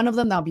or one of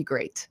them, that'd be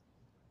great.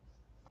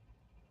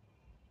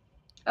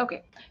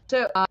 Okay,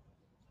 so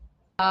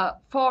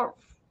for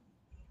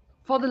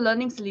the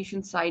learning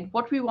solution side,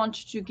 what we want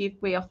to give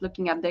way of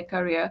looking at their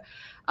career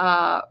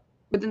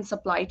within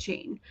supply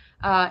chain,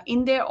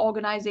 in their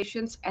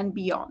organizations and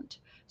beyond.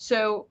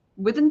 So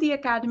within the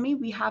academy,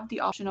 we have the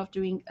option of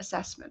doing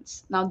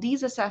assessments. Now,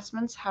 these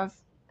assessments have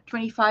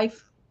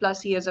 25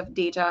 plus years of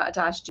data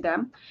attached to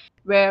them,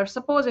 where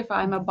suppose if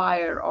I'm a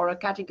buyer or a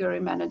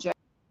category manager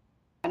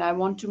and I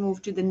want to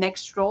move to the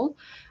next role,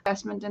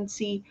 assessment and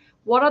see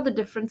what are the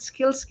different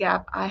skills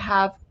gap I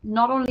have,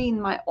 not only in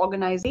my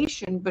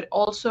organization, but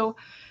also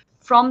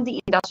from the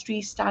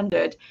industry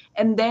standard.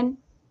 And then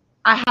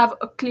I have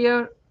a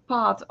clear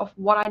path of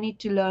what I need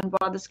to learn,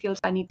 what are the skills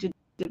I need to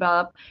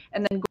develop,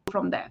 and then go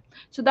from there.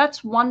 So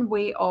that's one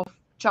way of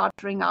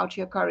chartering out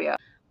your career.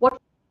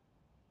 What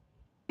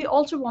we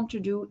also want to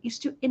do is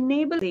to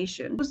enable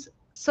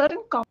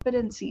certain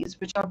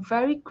competencies which are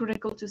very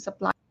critical to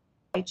supply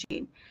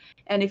chain.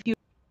 And if you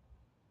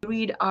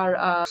read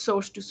our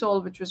Source to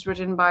Soul, which was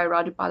written by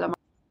Radu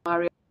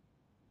Palamario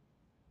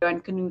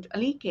and Knut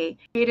Alike,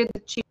 created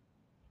the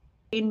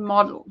chain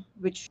model,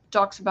 which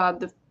talks about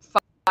the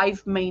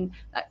five main,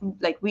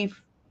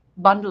 we've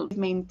bundled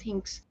main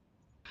things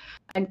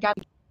and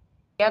kept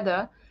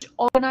together, which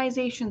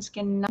organizations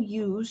can now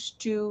use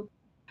to,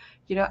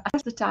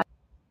 assess the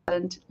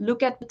talent,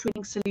 look at the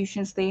training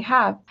solutions they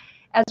have,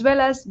 as well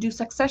as do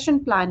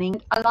succession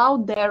planning, allow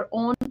their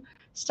own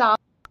staff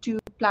to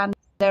plan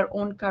their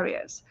own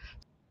careers.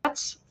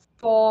 That's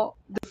for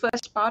the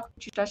first part,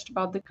 which you touched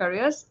about the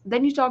careers.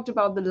 Then you talked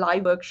about the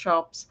live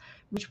workshops,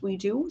 which we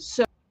do.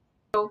 So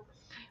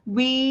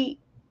we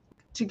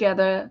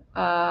together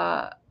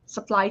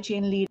supply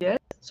chain leaders.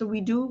 So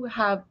we do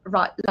have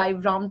live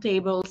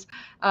roundtables,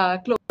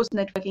 closed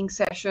networking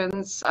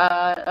sessions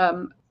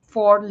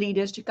for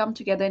leaders to come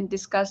together and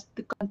discuss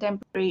the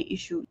contemporary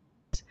issues.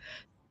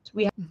 So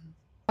we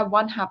have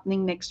one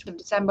happening next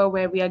December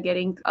where we are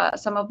getting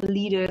some of the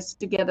leaders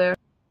together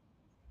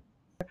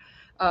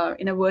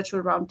in a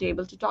virtual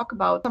roundtable to talk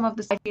about some of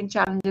the supply chain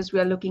challenges we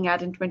are looking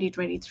at in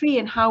 2023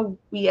 and how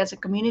we as a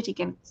community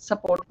can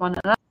support one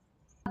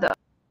another.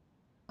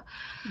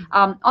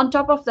 On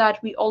top of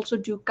that, we also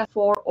do cut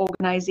for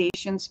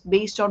organizations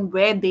based on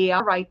where they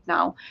are right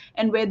now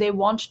and where they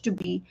want to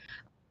be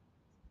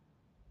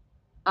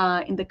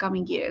in the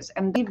coming years.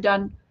 And we've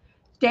done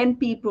 10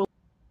 people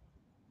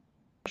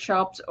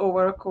workshops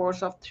over a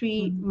course of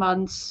 3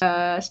 months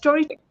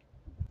storytelling.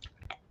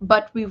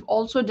 But we've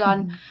also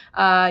done,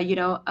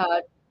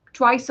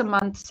 twice a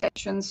month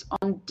sessions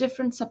on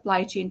different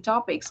supply chain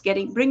topics,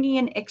 bringing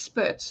in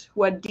experts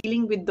who are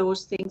dealing with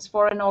those things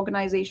for an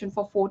organization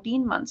for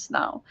 14 months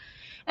now.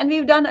 And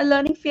we've done a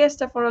learning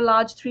fiesta for a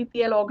large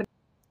 3PL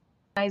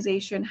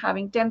organization,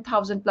 having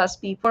 10,000 plus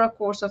people for a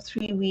course of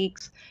 3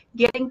 weeks,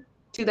 getting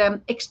to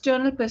them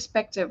external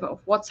perspective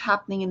of what's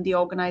happening in the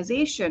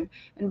organization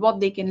and what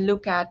they can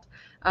look at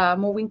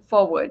moving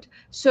forward.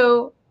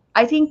 So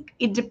I think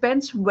it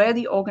depends where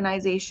the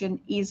organization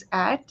is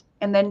at,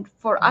 and then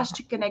for us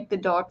to connect the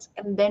dots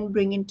and then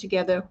bring in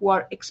together who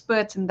are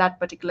experts in that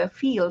particular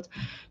field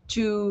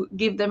to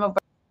give them a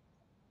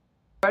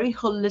very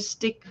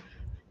holistic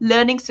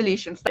learning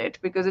solution for it,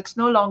 because it's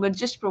no longer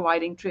just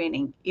providing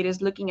training. It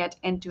is looking at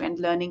end-to-end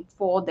learning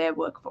for their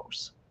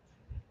workforce.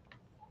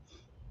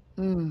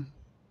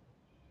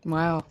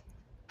 Wow.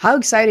 How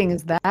exciting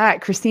is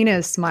that? Christina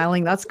is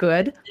smiling. That's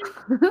good.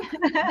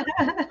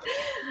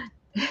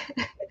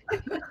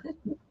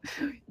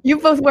 You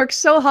both work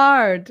so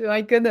hard. My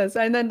goodness.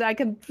 And then I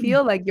can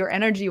feel like your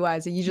energy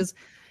wise,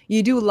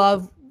 you do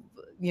love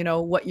you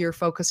know, what you're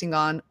focusing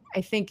on,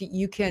 I think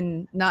you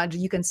can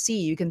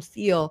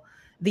feel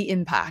the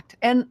impact.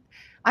 And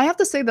I have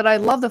to say that I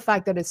love the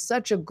fact that it's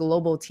such a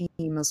global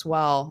team as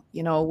well.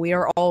 You know, we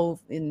are all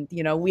in,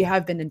 you know, we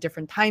have been in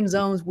different time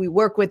zones. We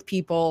work with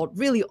people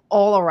really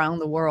all around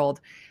the world.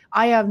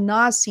 I've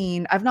not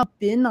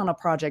been on a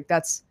project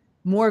that's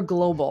more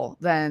global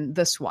than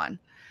this one.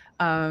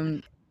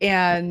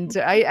 And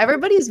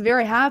everybody's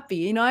very happy.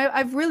 You know,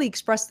 I've really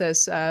expressed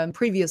this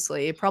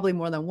previously, probably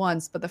more than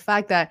once, but the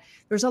fact that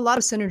there's a lot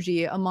of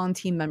synergy among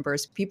team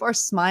members. People are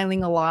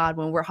smiling a lot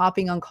when we're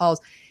hopping on calls.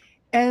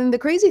 And the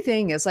crazy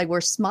thing is, like,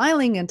 we're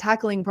smiling and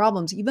tackling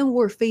problems, even when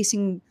we're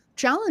facing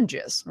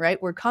challenges, right?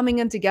 We're coming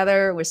in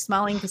together, we're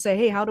smiling to say,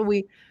 hey, how do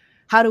we,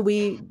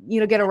 you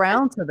know, get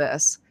around to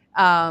this?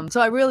 So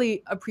I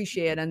really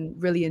appreciate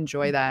and really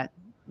enjoy that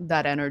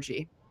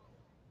energy.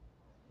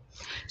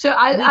 So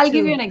I'll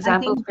give you an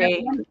example,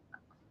 Faye.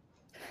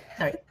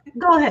 Sorry,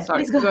 go ahead.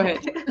 Sorry, please go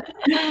ahead.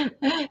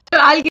 So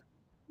I'll give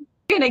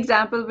you an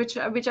example, which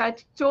I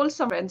told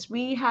some friends.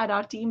 We had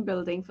our team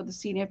building for the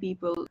senior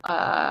people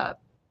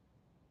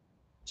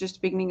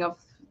just beginning of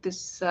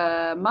this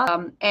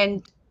month,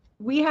 and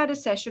we had a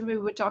session where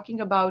we were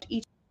talking about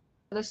each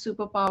other's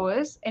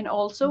superpowers and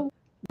also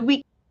the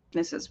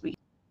weaknesses we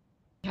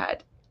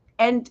had.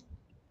 And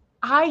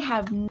I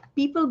have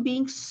people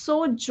being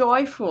so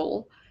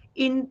joyful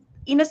in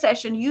a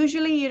session.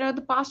 Usually, you know,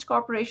 the past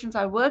corporations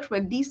I worked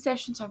with, these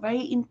sessions are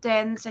very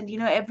intense, and you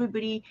know,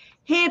 everybody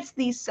hates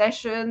these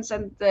sessions,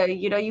 and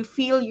you know, you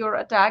feel you're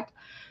attacked.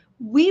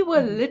 We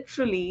were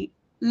literally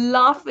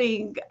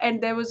laughing, and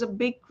there was a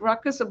big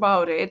ruckus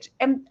about it,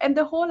 and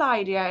the whole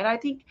idea. And I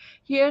think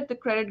here the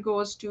credit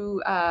goes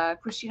to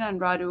Christina and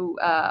Radu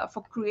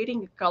for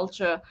creating a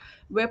culture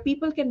where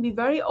people can be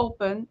very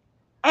open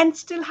and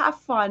still have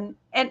fun,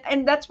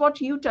 and that's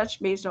what you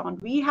touched based on.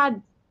 We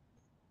had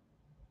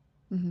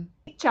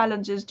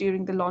challenges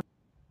during the launch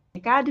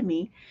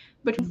academy,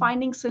 but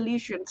finding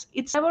solutions.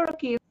 It's never a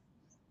case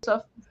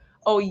of,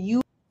 oh,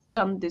 you've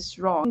done this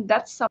wrong.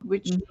 That's something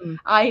which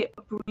I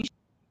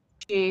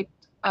appreciate,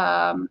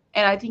 and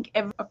I think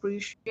everyone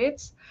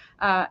appreciates,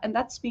 and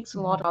that speaks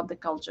a lot about the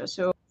culture.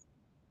 So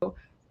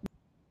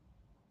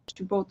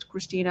to both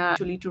Christina,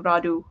 actually to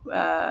Radu,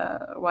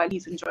 while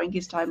he's enjoying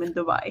his time in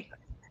Dubai.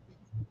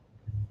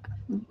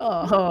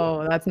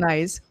 Oh, that's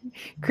nice.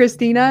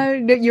 Christina,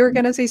 you were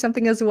going to say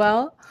something as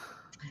well?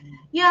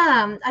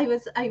 Yeah,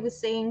 I was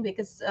saying,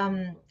 because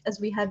as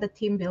we had the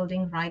team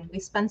building, right,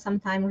 we spent some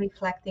time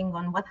reflecting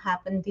on what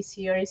happened this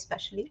year,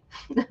 especially,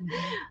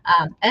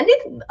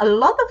 and a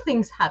lot of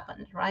things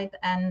happened, right?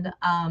 And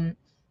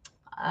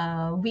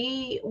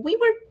we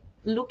were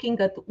looking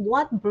at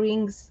what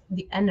brings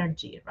the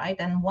energy, right,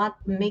 and what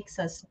makes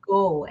us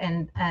go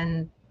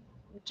and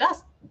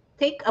just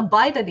take a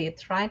bite at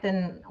it, right?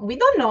 And we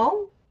don't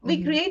know.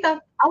 We create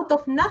out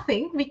of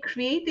nothing. We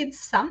created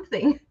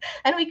something,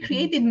 and we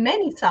created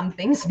many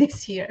somethings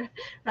this year,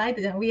 right?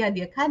 And we had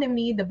the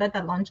academy, the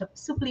beta launch of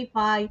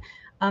Supplify,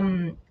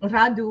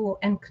 Radu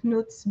and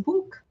Knut's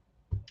book.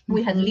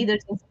 We had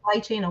Leaders in Supply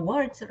Chain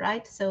Awards,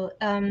 right? So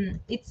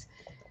it's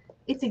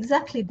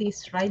exactly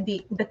this, right?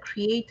 The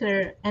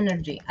creator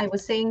energy. I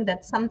was saying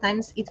that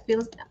sometimes it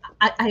feels.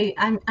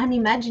 I'm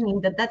imagining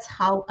that that's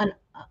how an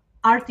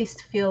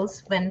artist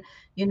feels when,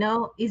 you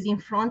know, is in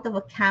front of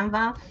a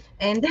canvas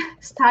and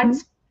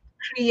starts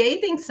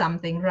creating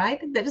something, right?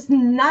 There's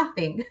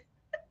nothing.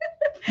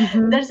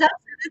 There's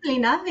absolutely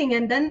nothing.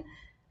 And then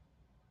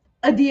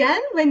at the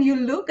end, when you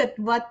look at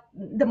what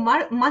the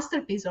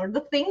masterpiece or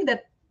the thing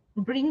that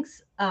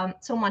brings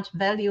so much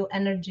value,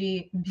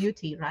 energy,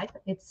 beauty, right?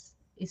 It's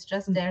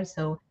just there.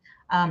 So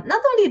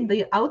not only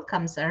the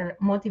outcomes are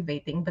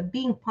motivating, but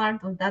being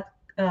part of that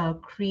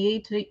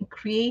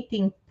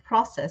creating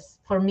process,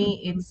 for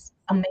me, it's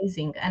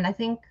amazing. And I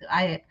think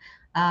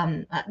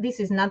this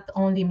is not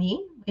only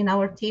me. In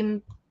our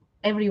team,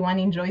 everyone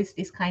enjoys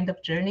this kind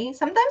of journey.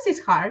 Sometimes it's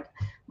hard,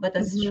 but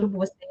as Shub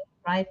was saying,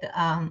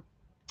 right,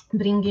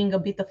 bringing a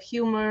bit of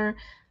humor,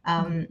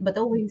 but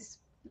always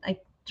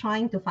like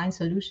trying to find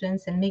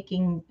solutions and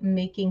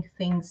making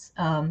things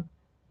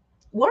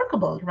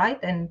workable, right?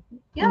 And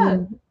try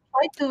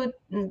to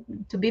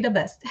be the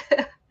best.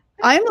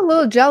 I'm a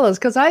little jealous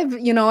because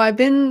I've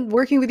been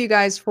working with you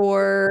guys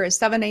for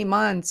 7-8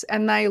 months,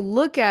 and I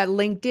look at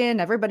LinkedIn,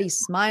 everybody's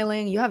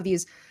smiling. You have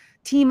these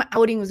team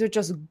outings, they're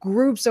just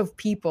groups of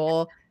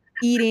people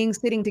eating,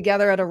 sitting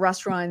together at a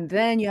restaurant.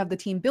 Then you have the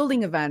team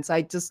building events.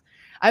 I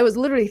was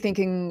literally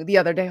thinking the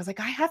other day, I was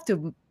like, I have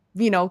to,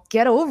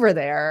 get over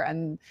there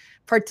and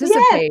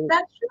participate. Yes,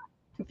 that's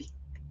true.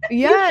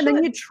 Yeah, and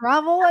then you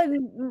travel,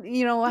 and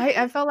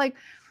I felt like,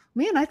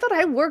 man, I thought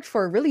I worked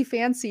for really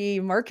fancy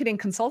marketing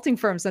consulting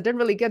firms. I didn't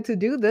really get to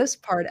do this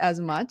part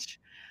as much.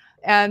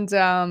 And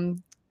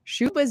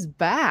Shub is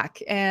back.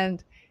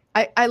 And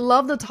I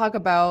love to talk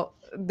about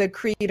the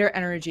creator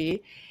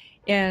energy.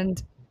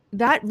 And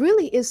that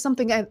really is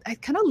something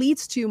that kind of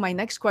leads to my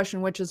next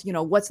question, which is,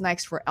 what's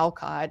next for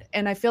Alcott?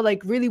 And I feel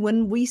like really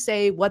when we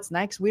say what's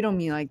next, we don't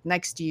mean like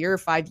next year,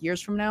 5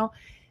 years from now.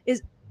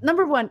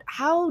 number one,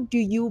 how do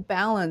you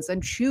balance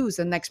and choose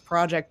the next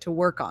project to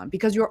work on?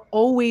 Because you're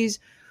always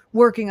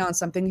working on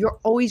something, you're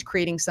always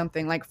creating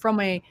something, like from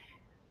a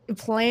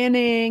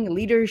planning,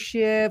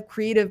 leadership,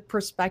 creative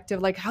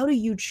perspective. Like, how do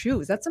you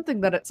choose? That's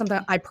something something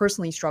I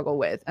personally struggle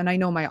with, and I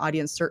know my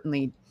audience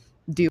certainly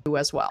do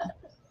as well.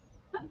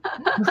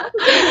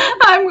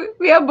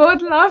 We are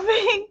both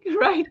laughing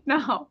right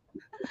now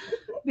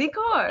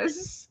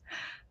because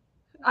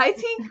I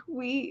think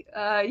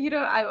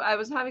I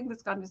was having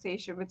this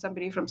conversation with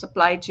somebody from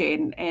supply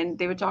chain, and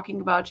they were talking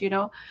about,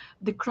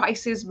 the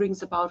crisis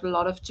brings about a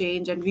lot of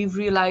change, and we've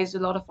realized a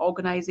lot of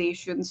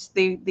organizations,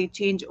 they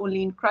change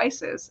only in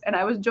crisis. And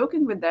I was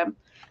joking with them,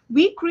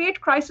 we create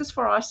crisis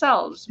for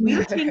ourselves.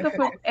 We'll think of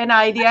an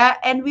idea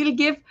and we'll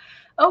give,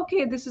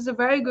 okay, this is a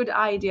very good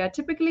idea.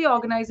 Typically,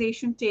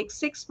 organization takes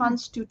 6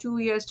 months to 2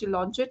 years to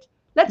launch it.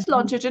 Let's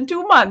launch it in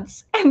 2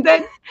 months, and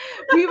then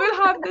we will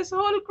have this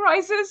whole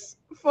crisis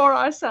for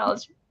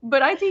ourselves.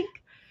 But I think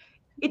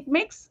it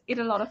makes it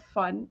a lot of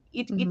fun.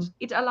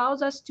 It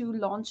allows us to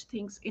launch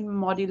things in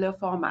modular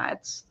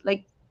formats.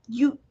 Like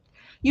you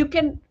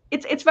can.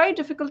 It's very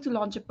difficult to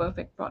launch a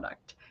perfect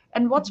product,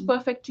 and what's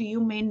perfect to you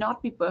may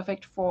not be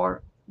perfect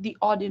for the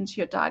audience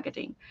you're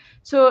targeting.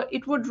 So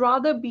it would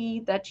rather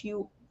be that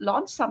you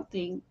launch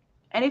something,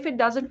 and if it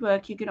doesn't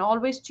work, you can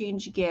always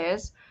change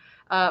gears.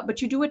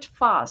 But you do it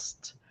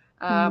fast,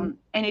 and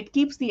it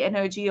keeps the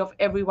energy of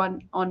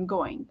everyone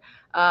ongoing.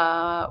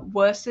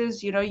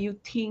 Versus, you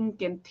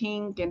think and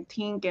think and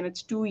think, and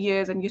it's 2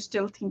 years and you're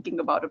still thinking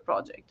about a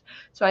project.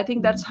 So I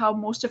think that's how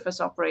most of us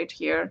operate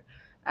here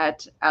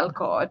at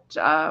Alcott.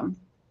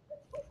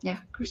 Yeah,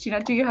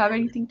 Christina, do you have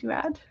anything to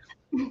add?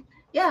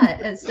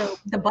 Yeah, so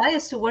the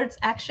bias towards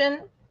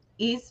action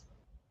is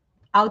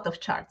out of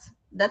charts.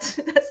 That's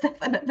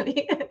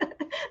definitely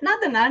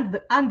not an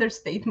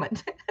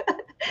understatement.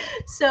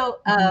 So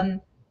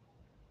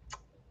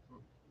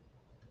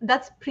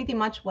that's pretty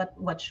much what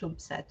Shub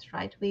said,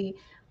 right? We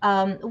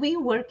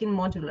work in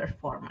modular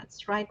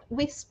formats, right?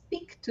 We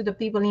speak to the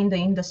people in the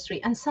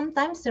industry, and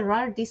sometimes there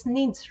are these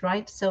needs,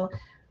 right? So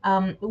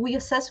we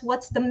assess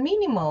what's the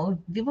minimal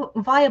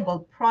viable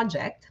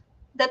project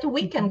that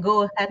we can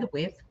go ahead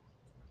with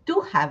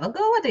to have a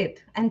go at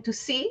it, and to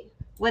see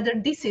whether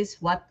this is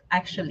what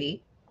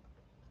actually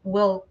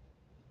will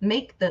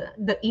make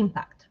the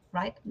impact,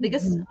 right?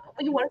 Because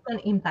we work on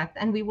impact,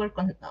 and we work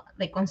on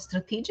on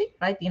strategic,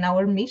 right? In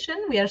our mission,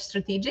 we are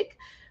strategic,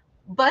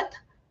 but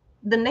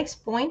the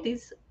next point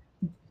is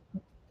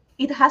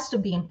it has to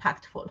be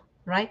impactful,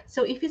 right?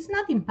 So if it's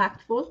not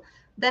impactful,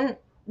 then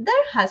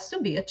there has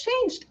to be a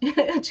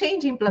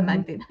change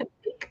implemented,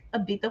 take a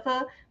bit of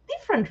a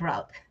different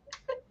route.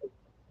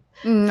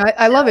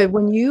 I love it.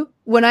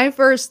 When I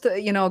first,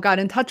 got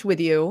in touch with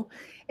you,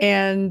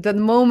 and the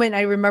moment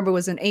I remember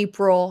was in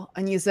April,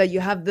 and you said you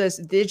have this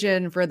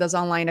vision for this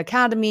online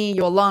academy,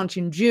 you'll launch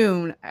in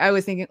June. I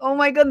was thinking, oh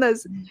my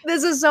goodness,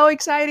 this is so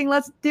exciting.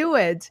 Let's do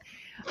it.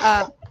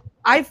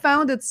 I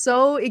found it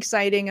so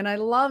exciting, and I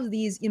love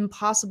these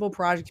impossible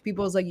projects.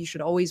 People's like, you should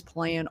always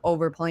plan,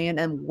 over plan,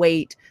 and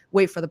wait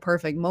for the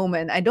perfect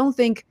moment. I don't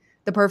think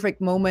the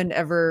perfect moment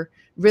ever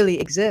really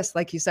exists.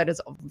 Like you said,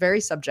 it's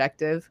very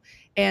subjective.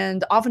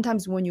 And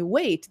oftentimes when you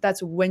wait,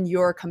 that's when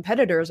your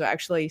competitors will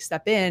actually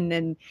step in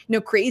and,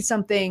 create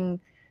something,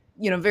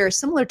 very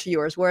similar to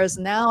yours. Whereas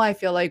now I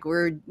feel like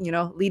we're,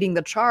 leading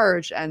the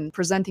charge and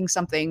presenting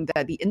something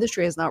that the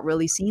industry has not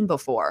really seen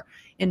before,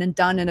 and then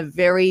done in a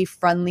very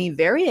friendly,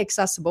 very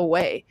accessible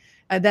way.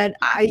 And then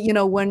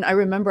when I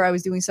remember I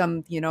was doing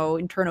some,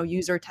 internal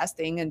user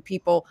testing, and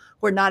people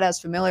who are not as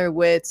familiar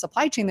with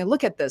supply chain, they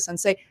look at this and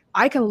say,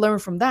 I can learn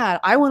from that.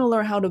 I want to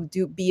learn how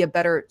to be a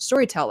better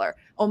storyteller.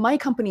 Oh, my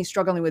company is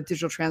struggling with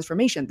digital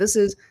transformation. This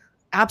is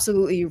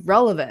absolutely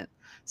relevant.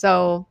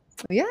 So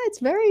yeah, it's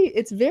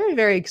very,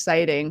 very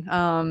exciting.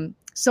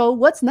 So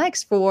what's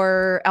next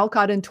for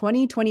Alcott in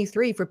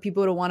 2023 for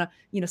people to want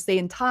to, stay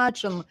in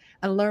touch and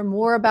learn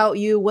more about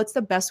you? What's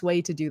the best way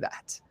to do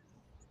that?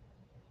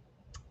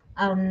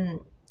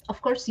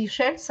 Of course, you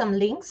shared some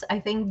links. I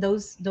think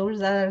those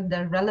are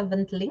the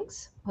relevant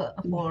links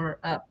for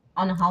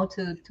on how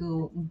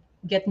to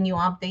get new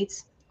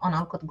updates on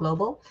Alcott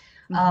Global.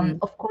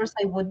 Of course,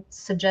 I would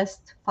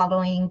suggest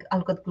following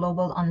Alcott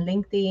Global on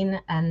LinkedIn,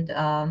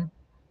 and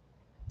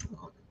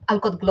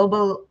Alcott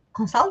Global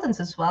consultants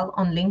as well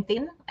on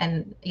LinkedIn,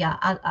 and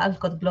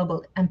Alcott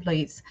Global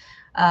employees.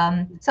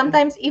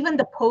 Sometimes even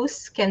the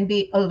posts can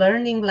be a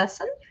learning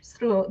lesson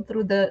through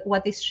the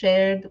what is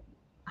shared,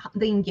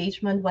 the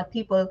engagement, what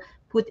people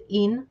put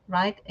in,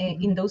 right,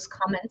 in those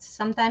comments.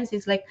 Sometimes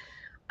it's like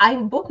I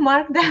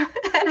bookmark them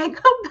and I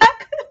come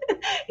back.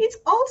 It's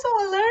also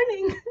a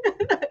learning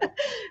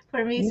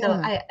for me. So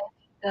I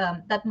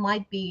that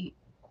might be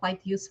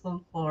quite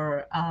useful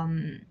for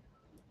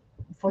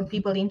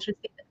people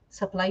interested,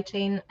 supply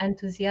chain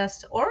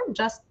enthusiasts, or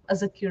just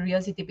as a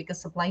curiosity, because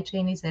supply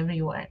chain is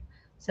everywhere.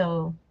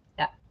 So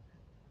yeah,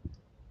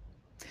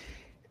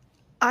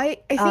 I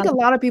think a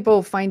lot of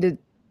people find it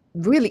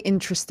really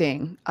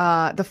interesting,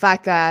 the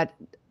fact that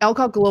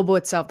Alcott Global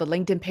itself, the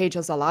LinkedIn page,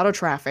 has a lot of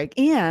traffic,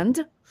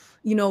 and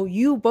you know,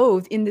 you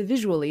both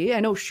individually, I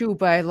know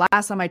Shuba,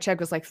 last time I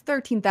checked, was like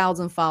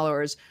 13,000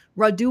 followers.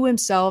 Radu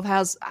himself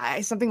has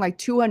something like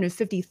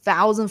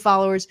 250,000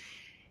 followers.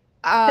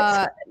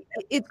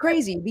 It's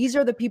crazy. These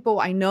are the people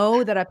I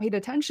know that I paid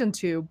attention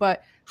to,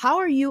 but how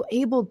are you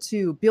able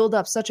to build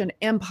up such an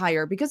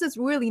empire? Because it's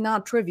really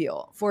not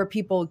trivial for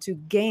people to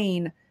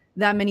gain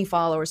that many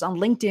followers on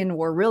LinkedIn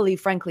or really,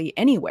 frankly,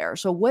 anywhere.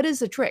 So what is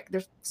the trick?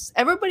 There's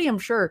everybody, I'm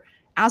sure,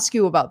 ask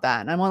you about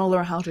that, and I want to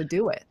learn how to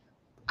do it.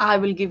 I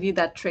will give you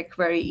that trick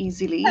very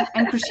easily,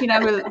 and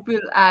Christina will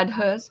add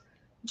hers.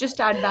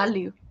 Just add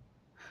value.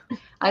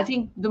 I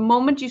think the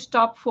moment you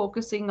stop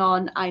focusing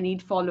on I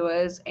need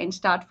followers and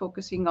start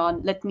focusing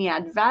on let me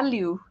add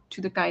value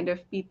to the kind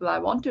of people I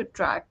want to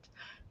attract,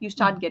 you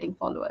start getting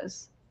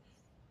followers.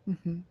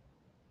 Mm-hmm.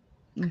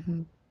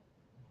 Mm-hmm.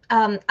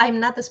 I'm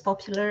not as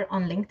popular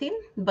on LinkedIn,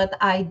 but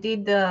I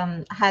did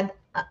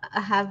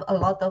have a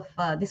lot of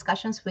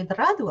discussions with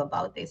Radu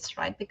about this,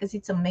 right? Because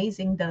it's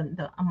amazing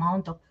the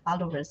amount of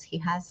followers he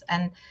has,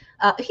 and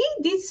he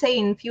did say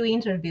in a few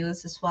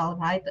interviews as well,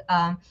 right?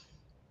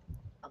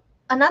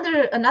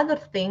 Another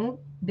thing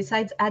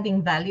besides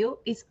adding value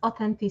is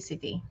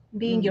authenticity,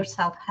 being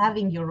yourself,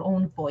 having your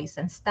own voice,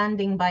 and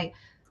standing by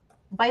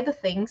the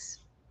things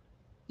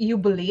you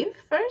believe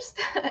first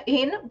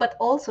in, but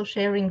also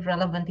sharing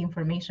relevant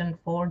information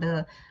for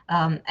the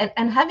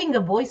and having a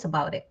voice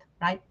about it,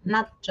 right?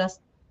 Not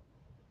just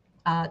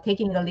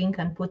taking a link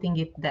and putting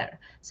it there.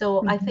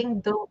 So I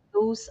think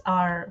those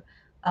are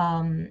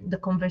the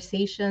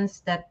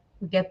conversations that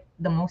get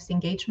the most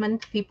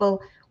engagement.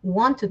 People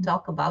want to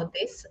talk about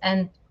this,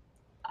 and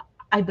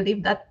I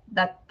believe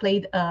that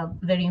played a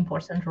very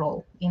important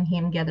role in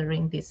him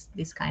gathering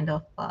this kind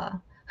of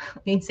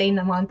insane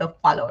amount of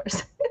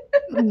followers.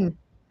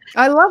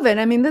 I love it.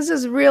 I mean, this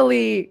is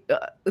really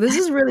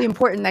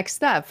important next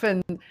step.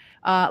 And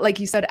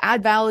like you said,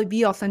 add value,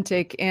 be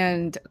authentic,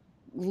 and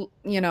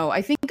you know,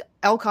 I think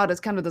Elcott is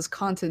kind of this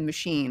content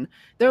machine.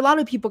 There are a lot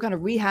of people kind of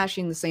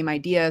rehashing the same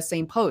idea,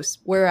 same posts,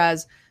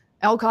 whereas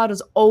Elcott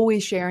is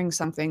always sharing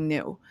something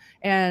new.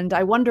 And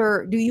I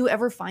wonder, do you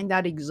ever find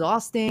that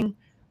exhausting?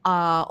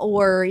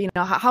 Or you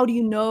know, how do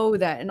you know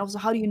that? And also,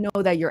 how do you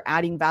know that you're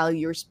adding value,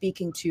 you're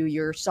speaking to,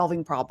 you're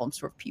solving problems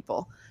for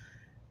people?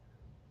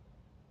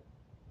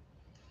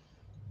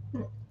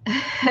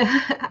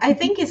 I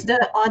think it's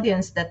the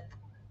audience that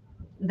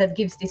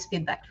gives this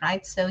feedback,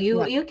 right? So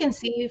you can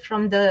see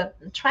from the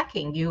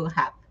tracking you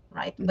have,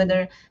 right,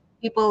 whether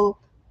people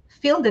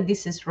feel that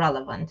this is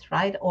relevant,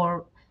 right?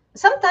 Or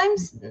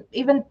sometimes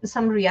even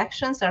some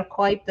reactions are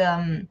quite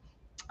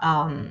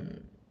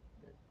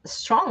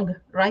strong,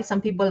 right?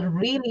 Some people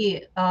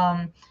really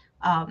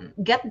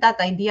get that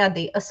idea,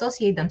 they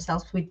associate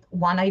themselves with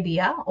one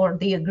idea, or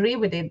they agree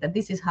with it that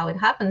this is how it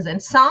happens,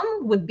 and some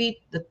would be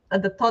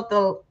the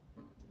total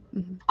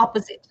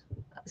opposite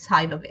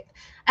side of it,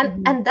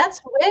 and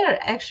that's where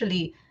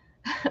actually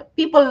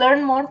people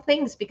learn more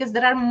things, because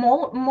there are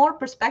more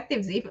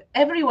perspectives. If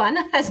everyone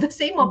has the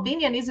same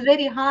opinion, it's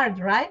very hard,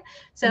 right?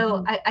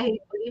 So I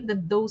believe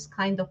that those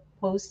kind of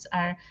posts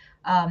are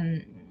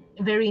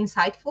very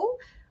insightful,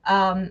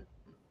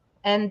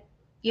 and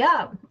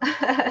yeah,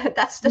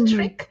 that's the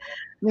trick.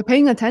 You're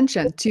paying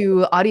attention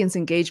to audience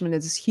engagement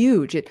is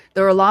huge.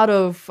 There are a lot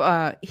of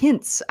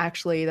hints,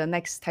 actually, the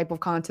next type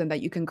of content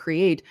that you can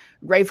create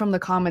right from the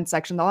comment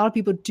section. A lot of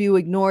people do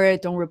ignore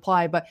it, don't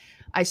reply, but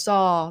I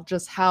saw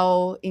just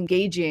how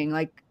engaging,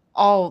 like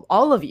all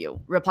of you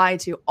reply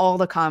to all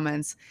the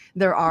comments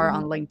there are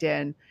on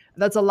LinkedIn.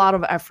 That's a lot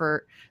of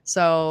effort.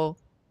 So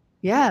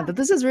yeah, but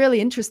this is really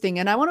interesting.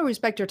 And I want to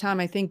respect your time.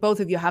 I think both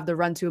of you have to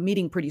run to a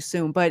meeting pretty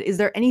soon. But is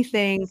there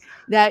anything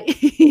that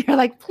you're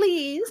like,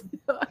 please,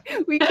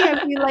 we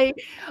can't be late?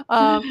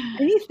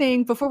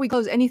 Anything before we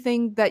close,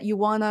 anything that you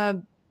want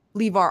to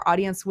leave our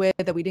audience with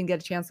that we didn't get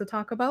a chance to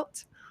talk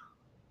about?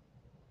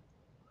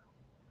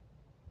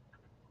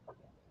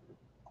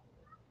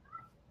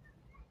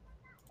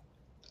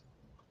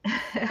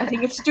 I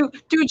think it's too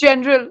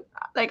general.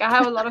 Like, I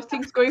have a lot of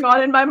things going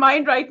on in my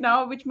mind right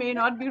now, which may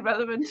not be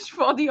relevant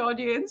for the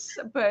audience.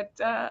 But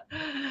yeah,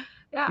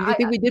 you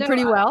think we did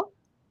pretty well?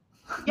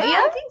 Yeah,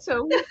 I think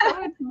so. We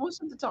covered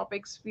most of the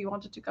topics we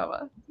wanted to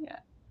cover. Yeah.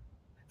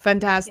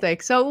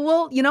 Fantastic. So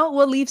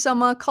we'll leave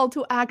some call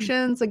to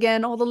actions.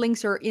 Again, all the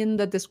links are in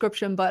the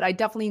description, but I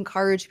definitely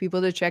encourage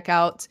people to check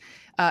out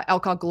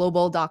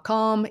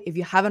elcottglobal.com. If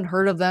you haven't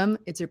heard of them,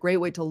 it's a great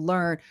way to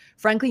learn,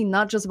 frankly,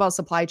 not just about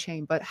supply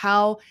chain, but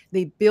how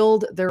they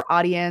build their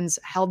audience,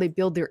 how they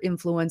build their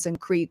influence and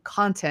create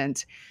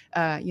content.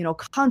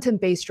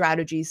 Content-based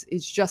strategies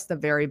is just the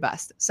very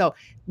best. So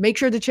make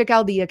sure to check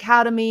out the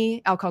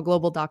Academy,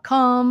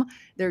 elcottglobal.com,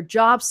 their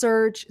job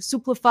search,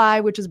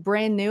 Suplify, which is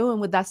brand new. And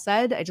with that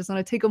said, I just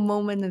want to take a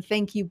moment and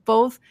thank you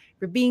both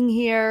for being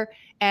here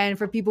and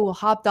for people who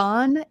hopped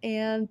on,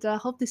 and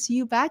hope to see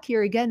you back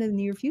here again in the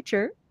near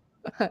future.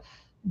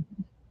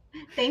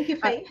 Thank you,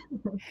 Faye.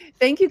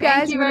 Thank you, guys.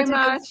 Thank you very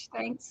much.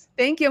 Thanks.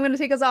 Thank you. I'm going to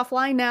take us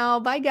offline now.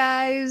 Bye,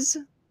 guys.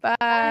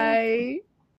 Bye.